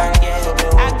killer,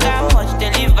 yeah. I got much to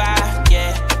deliver,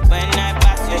 yeah. When I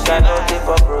pass you shiver.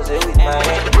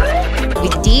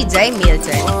 With DJ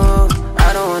Milton. I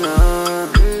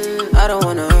don't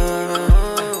wanna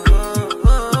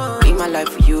live my life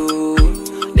for you,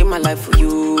 live my life for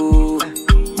you.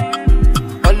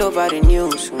 All over the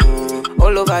news,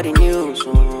 all over the news.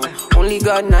 Only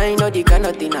God now I know the kind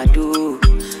of thing I do,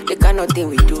 the kind of thing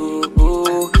we do.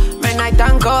 Man, I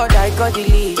thank God I got the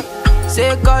lead.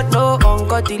 Say God no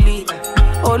ungodly.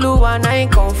 Oluwa I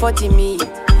ain't comforting me.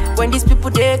 When these people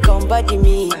they come body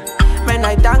me. Man,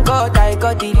 I thank God I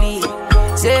got the lead.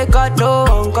 Say God no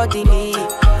ungodly.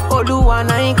 Oluwa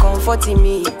I ain't comforting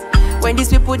me. When these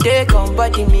people they come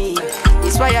body me.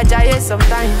 It's why I die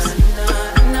sometimes.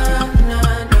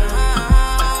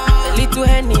 A little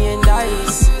Henny and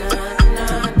ice.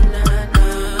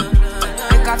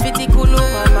 Make a fitty cool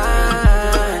my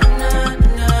mind.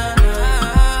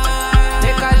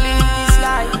 Make a live this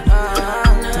life.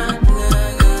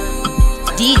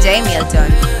 DJ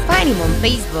Milton. Find him on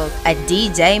Facebook at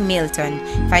DJ Milton.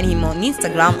 Find him on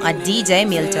Instagram at DJ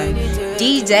Milton.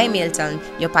 DJ Milton,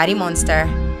 your party monster.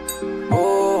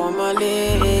 Oh, my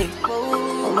leg.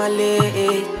 Oh, my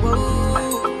leg.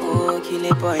 Oh, kill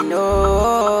it, boy, no.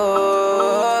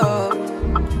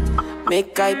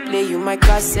 Make I play you my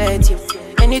cassette, you.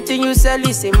 Anything you sell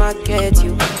is a market,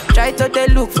 you. Try to they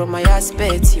look from my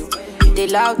aspect, you. They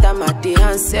loud them at the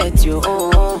handset, you.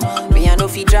 Me I know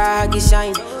fi drag it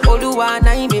shine. Oluwa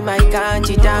na be my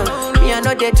country down. Me I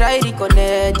know they try to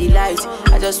connect the lights.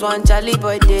 I just want Charlie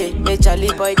boy day, make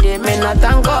Charlie boy day. Man, I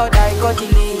thank God I got the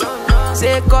lead.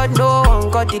 Say God no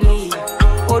ungodly.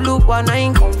 Oluwa na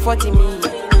ain't comforting me.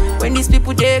 When these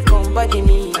people they come body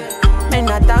me. Man,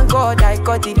 I thank God I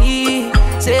got the lead.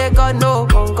 Say God no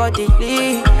ungodly.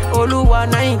 Oluwa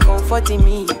na ain't comforting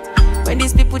me. When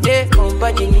these people they come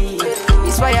body me.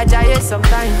 It's why I die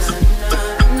sometimes.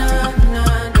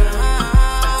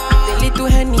 The little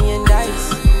Henny and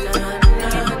ice.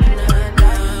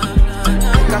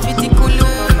 Graffiti cool on my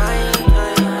mind.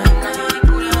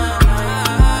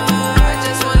 I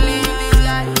just wanna live this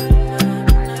life.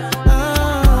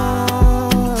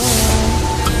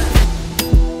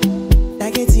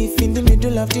 Like a thief in the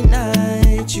middle of the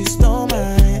night, you stole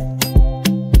my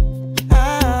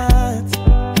heart.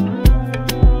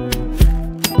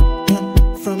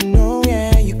 From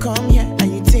nowhere you come here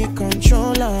and you take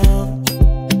control of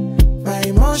my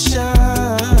emotions.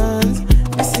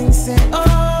 I sing say,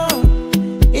 oh,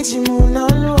 it's you now.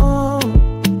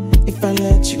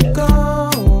 let you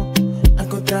go. I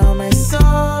go down my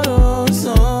sorrow,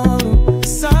 sorrow.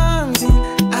 Something,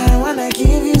 I wanna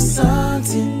give you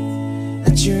something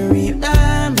that you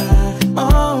remember.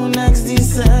 Oh, next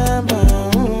December.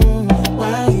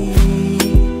 Why?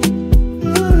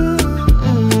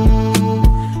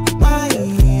 Why?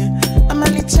 I'm a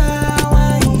little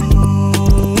why?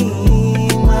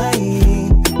 Why?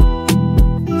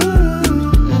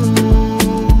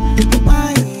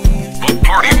 The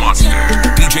Party Monster,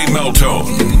 DJ Meltone.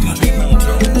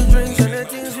 The drinks and the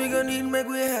things we gon' need, make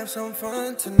we have some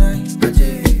fun tonight.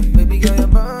 Baby girl, your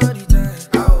body tight.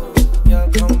 Girl,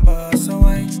 come boss a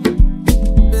wine.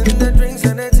 Been the drinks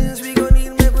and the things we gon'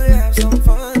 need, make we have some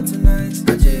fun tonight.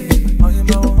 Oh, you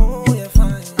know, you're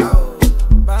fine.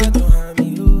 Bad to harm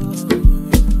you.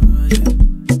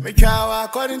 Make how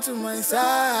according to my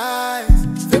size.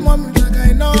 Say, mommy, like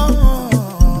I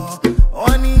know.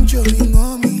 One inch on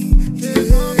me.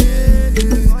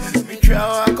 Make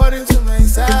how according to my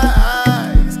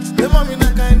size. Say, mommy,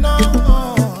 like I know.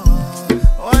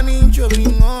 One inch on me,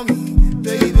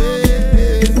 baby.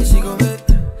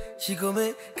 She go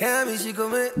make, Cammy, she go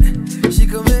make,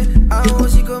 oh,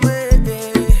 she go make,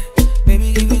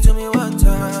 baby, give it to me one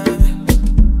time.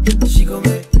 She go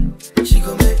make,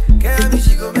 Cammy,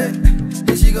 she go make,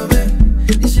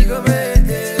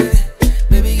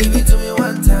 baby, give it to me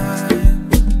one time.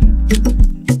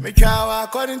 Make how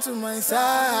according to my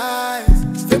size.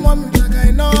 Say, mommy, like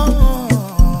I know.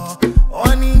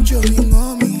 One inch on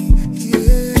me,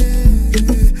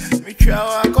 yeah. Make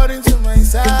how according to my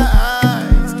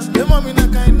size. Say, mommy,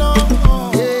 like I know.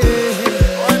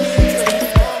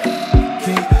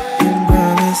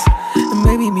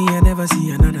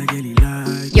 See another girl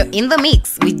like You're in the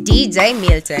mix with DJ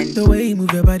Milton. the way you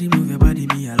move your body, me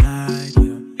I like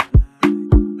you.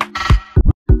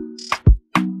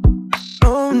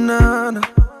 Oh no, no.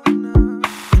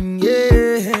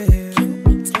 Yeah.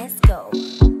 Let's go.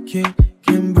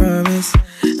 Can promise,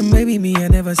 and maybe me I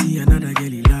never see another girl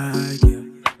like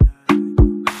you.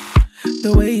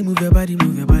 The way you move your body,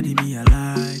 me I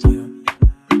like you.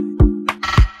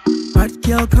 Bad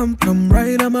girl, come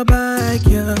right on my back,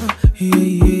 yeah.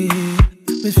 Yeah.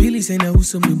 Me feel it, say now who's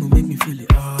some will make me feel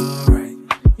it alright.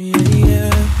 Yeah.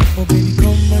 Oh baby,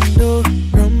 commando,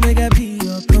 come make I be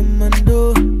your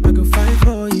commando. I go fight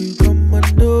for you,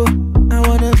 commando. I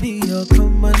wanna be your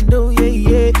commando,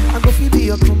 yeah. I go feel be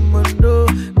your commando,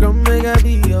 come make I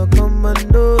be your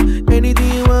commando.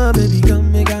 Anything you want, baby,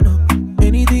 come make I know.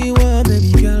 Anything you want,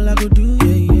 baby, girl, I go do,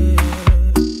 yeah.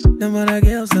 Them other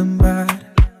girls, them bad,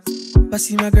 but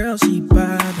see my girl, she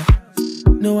bad.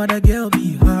 No other girl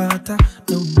be hotter,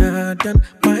 no nothing.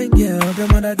 My girl,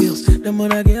 them other girls,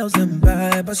 them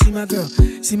bad. But see my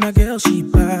girl, she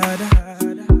bad.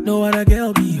 No other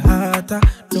girl be hotter,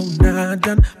 no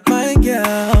nothing. My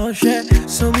girl, shit.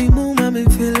 So me move, me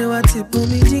feeling what it. Put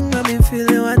me jing, me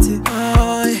feeling what it.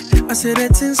 Oh, yeah. I say the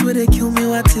things where they kill me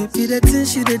what it. Be the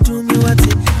things she they do me what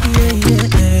it.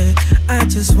 Yeah. I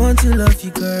just want to love you,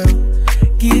 girl.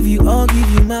 Give you all, give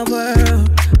you my world.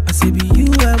 I say be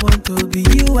you, I want to be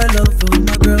you, I love you,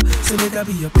 my girl. So make I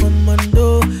be your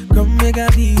commando, come make I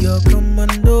be your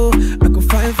commando. I go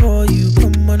fight for you,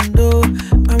 commando.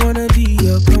 I wanna be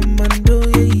your commando,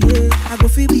 yeah. I go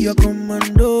feel be your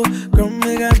commando, come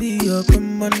make I be your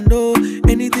commando.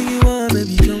 Anything you want,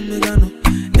 baby, come make I know.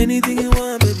 Anything you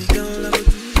want, baby, girl, I go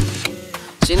do.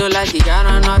 She no like the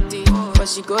guy or nothing, but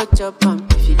she go chop on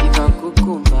if you give her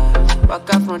cucumber. Walk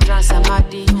up from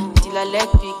Transamadi till I leg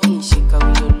picking, she come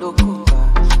with a loco.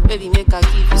 Baby, make her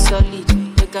keep it solid,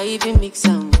 make her even mix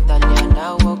some Italian.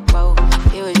 I walk power,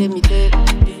 hey, let me tell you.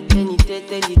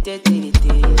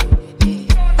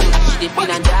 She dey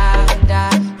feel and da.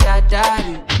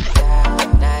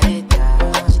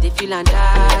 She dey feel and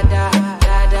da.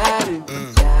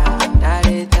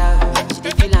 She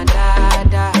dey feel and da.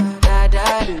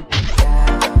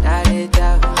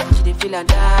 She dey feel and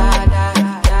da.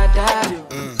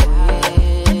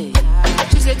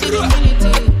 She said to the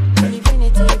infinity.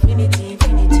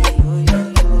 Oh,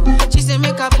 yo. She said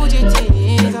make her put it in.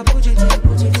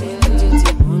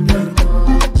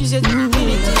 She said to the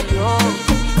infinity.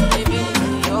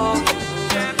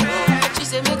 She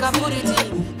said make her put it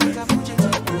in.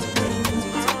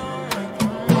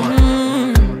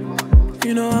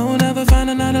 You know I will never find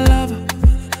another lover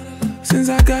since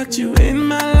I got you in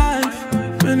my life.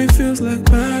 And it feels like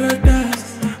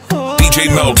paradise. Oh, DJ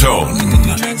Meltone.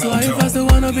 Next life I still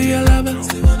wanna be a lover.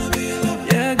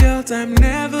 Yeah, girl, time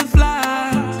never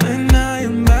flies when I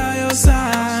am by your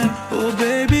side. Oh,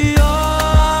 baby,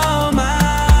 all my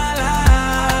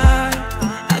life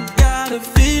I got a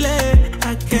feeling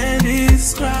I can't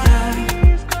describe.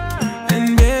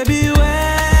 And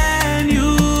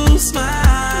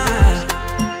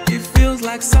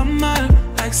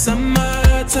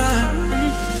summertime.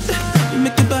 You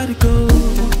make the body go.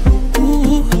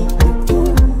 Ooh,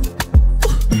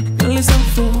 girl, it's on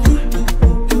for you.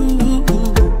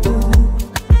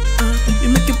 You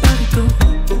make your body go.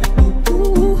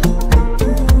 Ooh,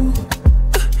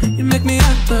 you make me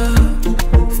out the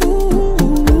fool.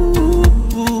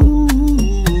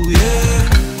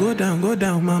 Yeah, go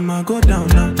down, mama, go down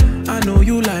now. I know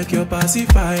you like your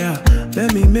pacifier.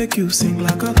 Let me make you sing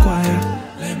like a choir.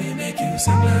 Let me make you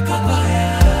sing like a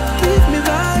choir. Give me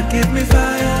vibe, give me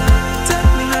fire.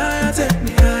 Take me higher, take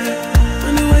me higher.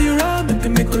 And the way you roll, make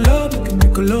me go low, make me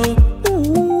go low.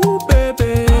 Ooh,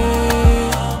 baby.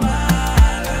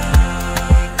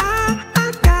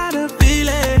 I got a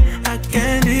feeling I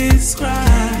can't describe.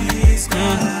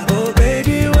 Oh,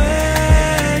 baby,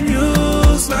 when you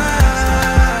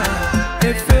smile,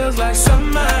 it feels like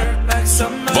summer, like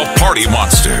summer. The Party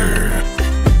Monster.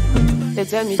 They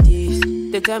tell me this,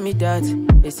 they tell me that.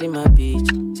 They say my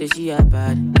bitch, say she a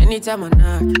bad. Anytime I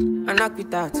knock with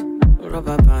that. No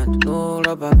rubber band, no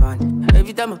rubber band.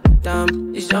 Every time I put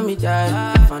down, they show me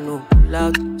that. If I know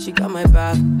loud, she got my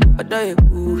back. Although you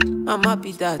cool, I'm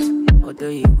happy that. Although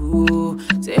you cool,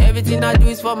 say everything I do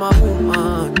is for my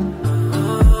woman.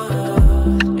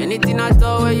 Anything I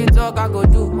talk, when you talk, I go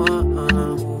do.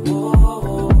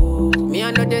 Me,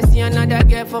 I know they see another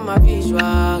girl for my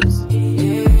visuals.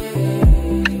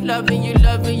 Loving you,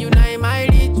 now in my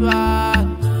ritual.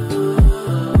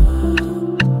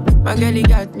 My girlie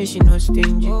got me, she no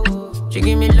stingy. She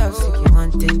give me love, so keep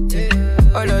on tinting.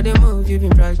 All of the moves you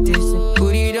been practicing.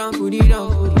 Put it on,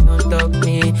 talk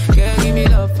me. Girl, give me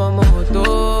love for my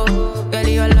moto. Girl,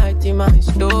 your light in my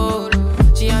store.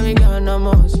 She and me gone, I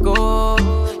must go.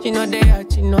 She know they are,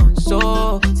 she know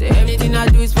so. Say everything I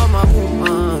do is for my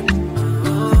woman.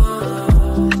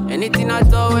 Anything I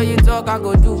talk, when you talk, I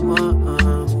go do,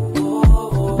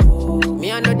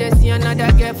 Me, I know they see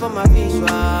another girl for my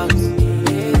visuals.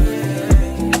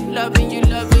 Loving you,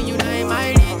 now in my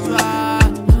ritual.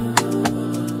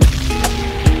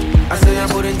 I say I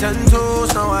put in 10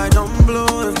 toes, now I don't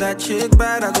blow. If that chick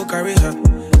bad, I go carry her.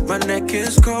 My neck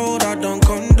is cold, I don't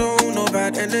condone. No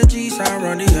bad energies, I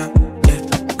run it up. Yeah,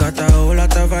 got a whole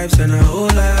lot of vibes and a whole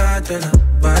lot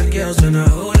of bad girls and a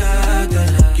whole lot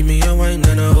of. Give me a wine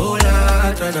and a whole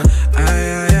lot of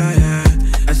aye.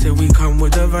 I say we come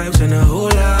with the vibes and a whole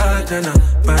lot and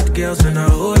bad girls and a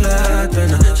whole lot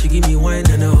and she give me wine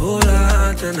and a whole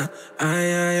lot and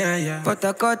aye. But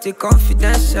I got it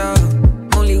confidential.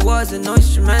 Only was an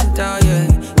instrumental, yeah.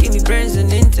 Give me brains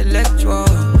and intellectual.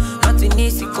 Nothing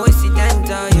easy,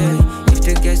 coincidental, yeah. If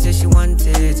the girl says she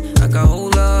wanted, I got a whole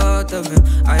lot of him.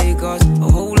 I got a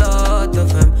whole lot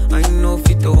of him. I know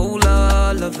fit a whole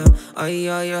lot of him. Aye.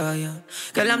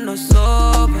 Girl, I'm not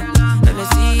sober. Let me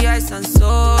see ice and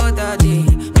soda, day.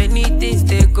 Many things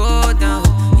they go down.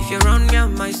 If you're around me,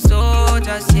 I'm my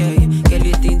soldiers, yeah. Girl,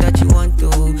 you think that you want to?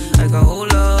 I got a whole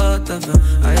lot of him.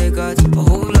 I got a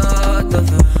whole lot of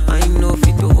him. I know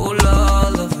fit a whole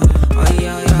lot of him. Aye.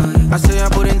 I say I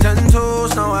put in 10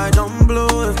 toes, now I don't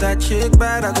blow. If that chick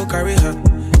bad, I go carry her.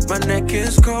 My neck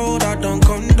is cold, I don't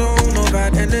condone. No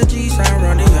bad energies, I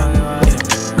run it up. Yeah.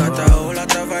 Got a whole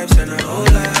lot of vibes and a whole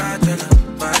lot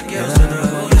of bad girls and a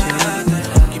whole lot.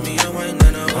 Give me a wine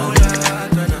and a whole lot.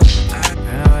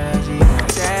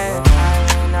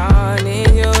 I need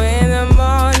you in the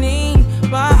morning,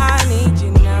 but I need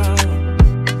you now.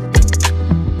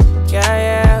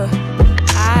 Yeah.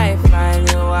 I find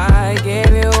you, I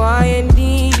give you what you're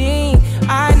needing.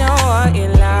 I know what you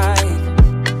like.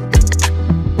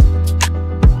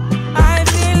 I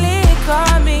feel it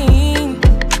coming.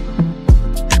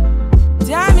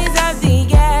 Time is of the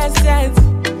essence.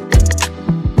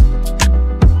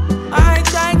 I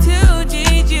try to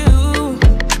teach you,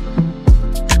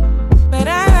 but I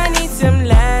need some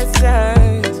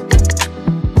lessons.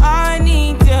 I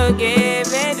need to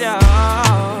give it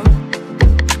all.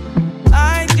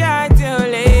 I try to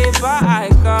live, but I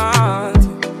can't.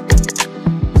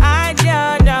 I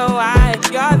don't know why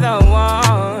you're the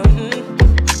one.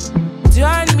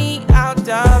 Turn me out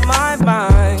of my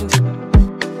mind.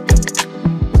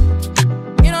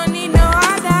 You don't need no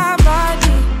other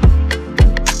body.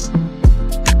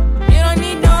 You don't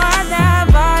need no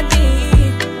other body.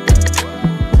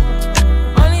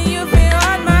 Only you feel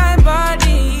on my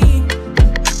body.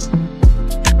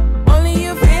 Only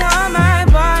you feel on my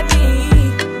body.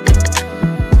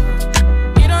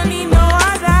 You don't need no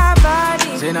other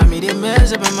body. Say now me they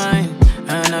mess up my mind,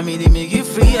 and now me they make you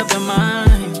free up your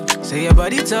mind. Say your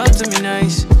body talk to me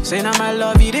nice. Say now my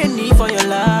love you didn't need for your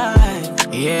life.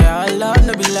 Yeah, our love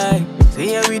no be like.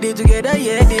 Say yeah we did together,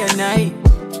 yeah, day and night.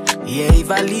 Yeah,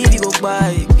 if I leave, you go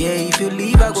by. Yeah, if you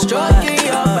leave, I go stroking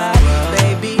your body,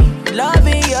 baby.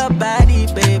 Loving your body,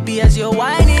 baby. As you're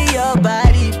whining your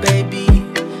body, baby.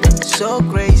 So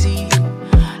crazy.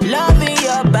 Loving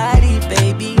your body,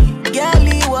 baby. Girl,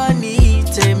 you want need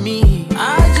to me.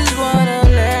 I just wanna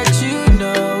let you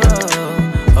know.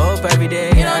 Hope every day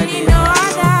you don't need no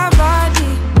other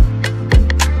body.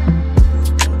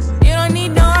 You don't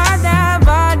need no other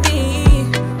body.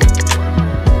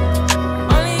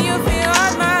 Only you feel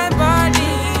on my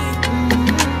body.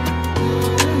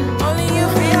 Only you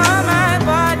feel on my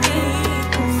body.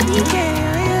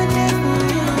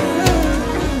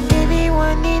 Baby,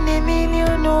 one in a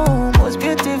million, no. Most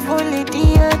beautiful lady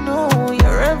I know.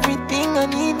 You're everything I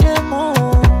need them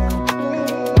more.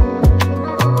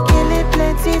 Kill it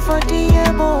plenty for the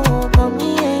MO. But me,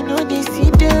 I know they see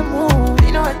them all.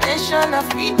 Pay no attention, I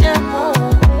feed them all.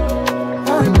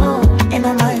 Oh no, in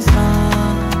my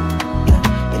song,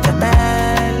 yeah, in the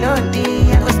melody,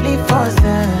 I go sleep for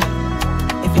that.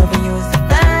 If loving you is a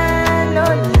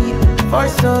melody for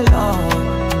so long,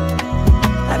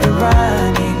 I've been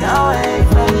running away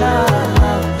from love.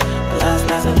 Last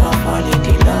I'm not falling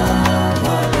in love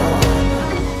alone.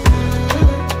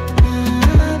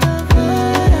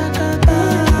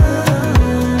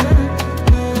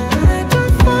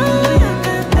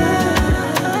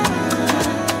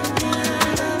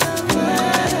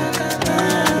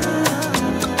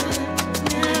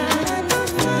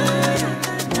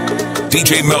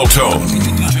 DJ Meltone.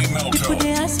 People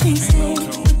they ask me, say,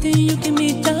 do you give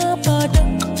me top or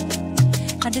down?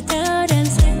 I dey tell them,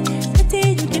 say, what do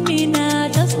you give me now,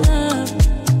 just love?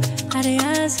 I dey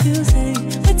ask you, say,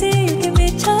 what do you give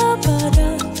me top or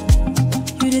down?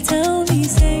 You dey tell me,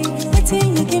 say, what do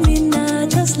you give me now,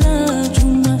 just love?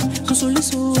 Juma, so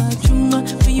Juma,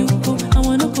 where you go, I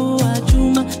wanna go,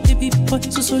 Juma, baby boy,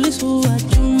 so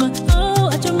Juma, oh,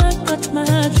 Juma, got my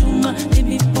Juma,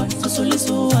 baby boy, so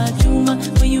Juma,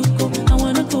 where you go, I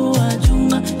wanna go,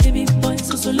 Juma, baby boy,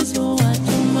 so Juma,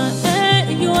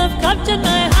 hey, you have captured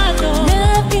my heart, oh,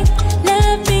 love me,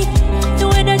 the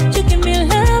way that you give me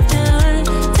love now,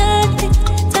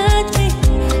 touch me,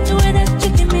 the way that you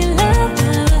give me love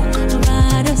now,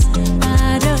 Barbados,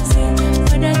 the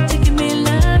way that you give me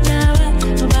love now,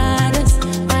 Barbados,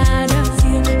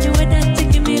 the way that you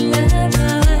give me love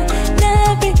now,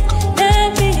 love me,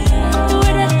 the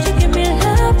way that you give me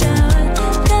love now,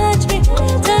 touch me,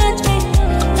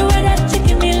 the way that you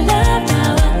give me love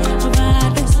now,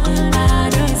 Barbados,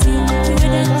 the way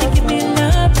that you give me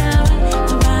love now,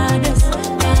 Barbados,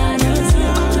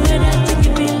 the way that you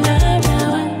give me love now.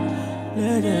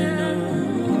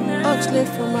 Oxley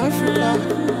from Africa.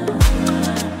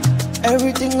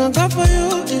 Everything I got for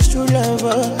you is true love.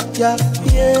 Yeah,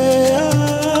 yeah.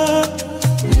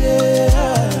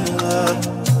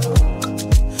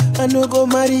 I no go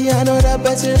marry another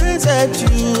person except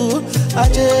you.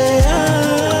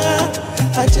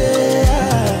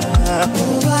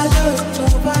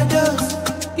 Overdose.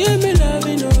 Give me love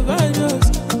in overdose.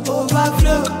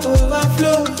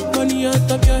 Overflow. Money on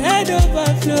top your head,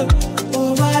 overflow.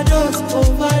 Overdose.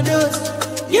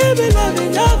 Give me love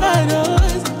in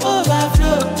overdose.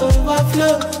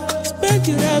 Overflow. Spend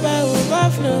your rubber,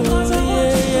 overflow.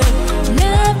 Yeah.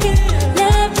 Love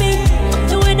me,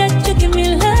 the way that you give me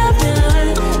love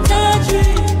now. Touch me,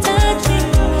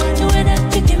 the way that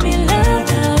you give me love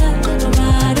now.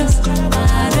 Barbados,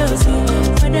 the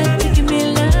way that you give me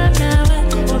love now.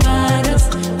 Barbados,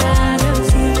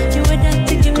 the way that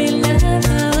you give me love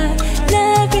now.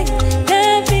 Love me,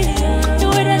 the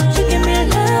way that you give me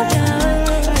love now.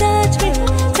 Touch me,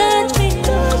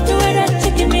 the way that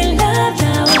you give me love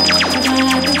now.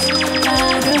 Barbados,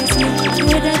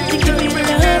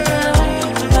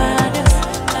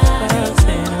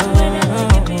 the way that you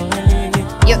give me love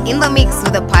now. You're in the mix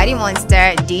with the party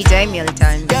monster, DJ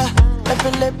Milton. Yeah,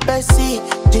 let see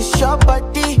this your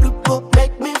body. You go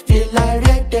make me feel like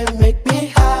red, they make me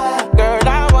high. Girl,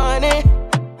 I want it.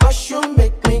 Cause you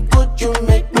make me good, you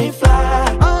make me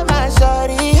fly. Oh my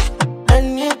sorry,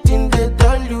 anything they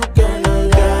tell you can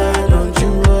lie. Don't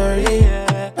you worry,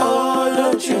 oh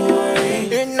don't you worry.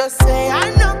 You know say I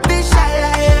know be shy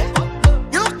like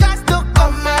you got to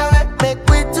come my way, make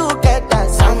we together.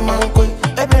 Someone could,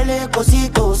 every go see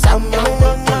go someone.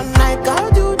 I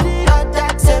can't do the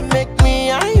other, say make me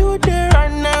and you there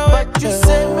right now. But you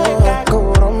say make I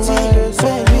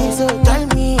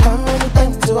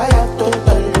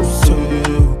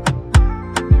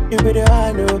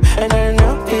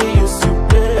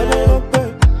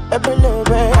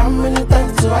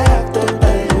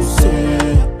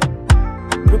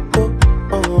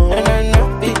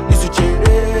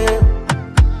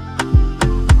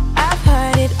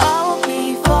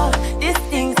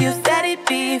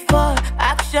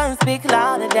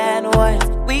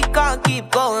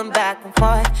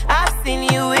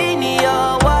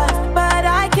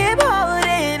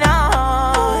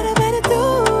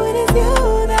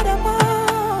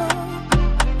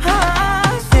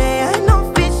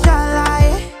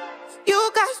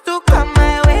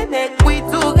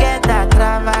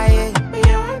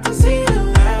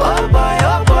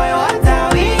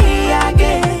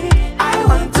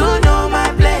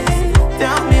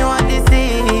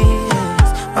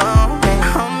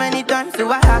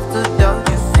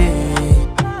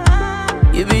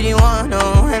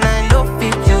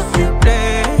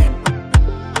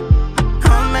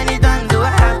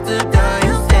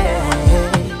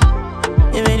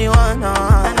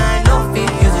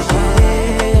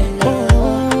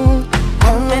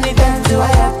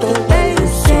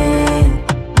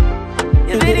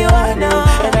be the one now,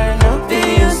 and I know they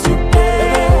used to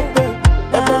play.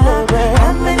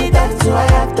 How many times do I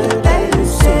have to tell you,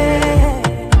 say,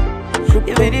 you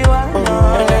be the one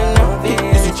now, and I know they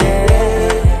used to play.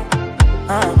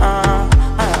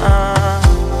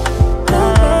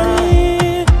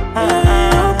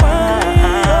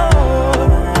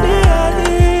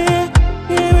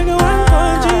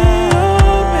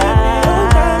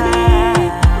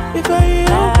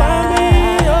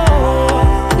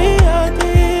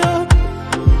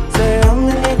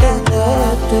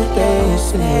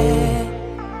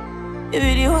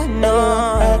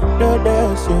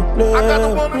 I got the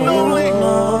one and only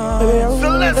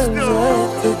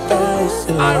Celestial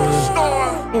Irish Star.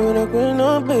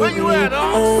 Where you at,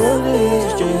 huh?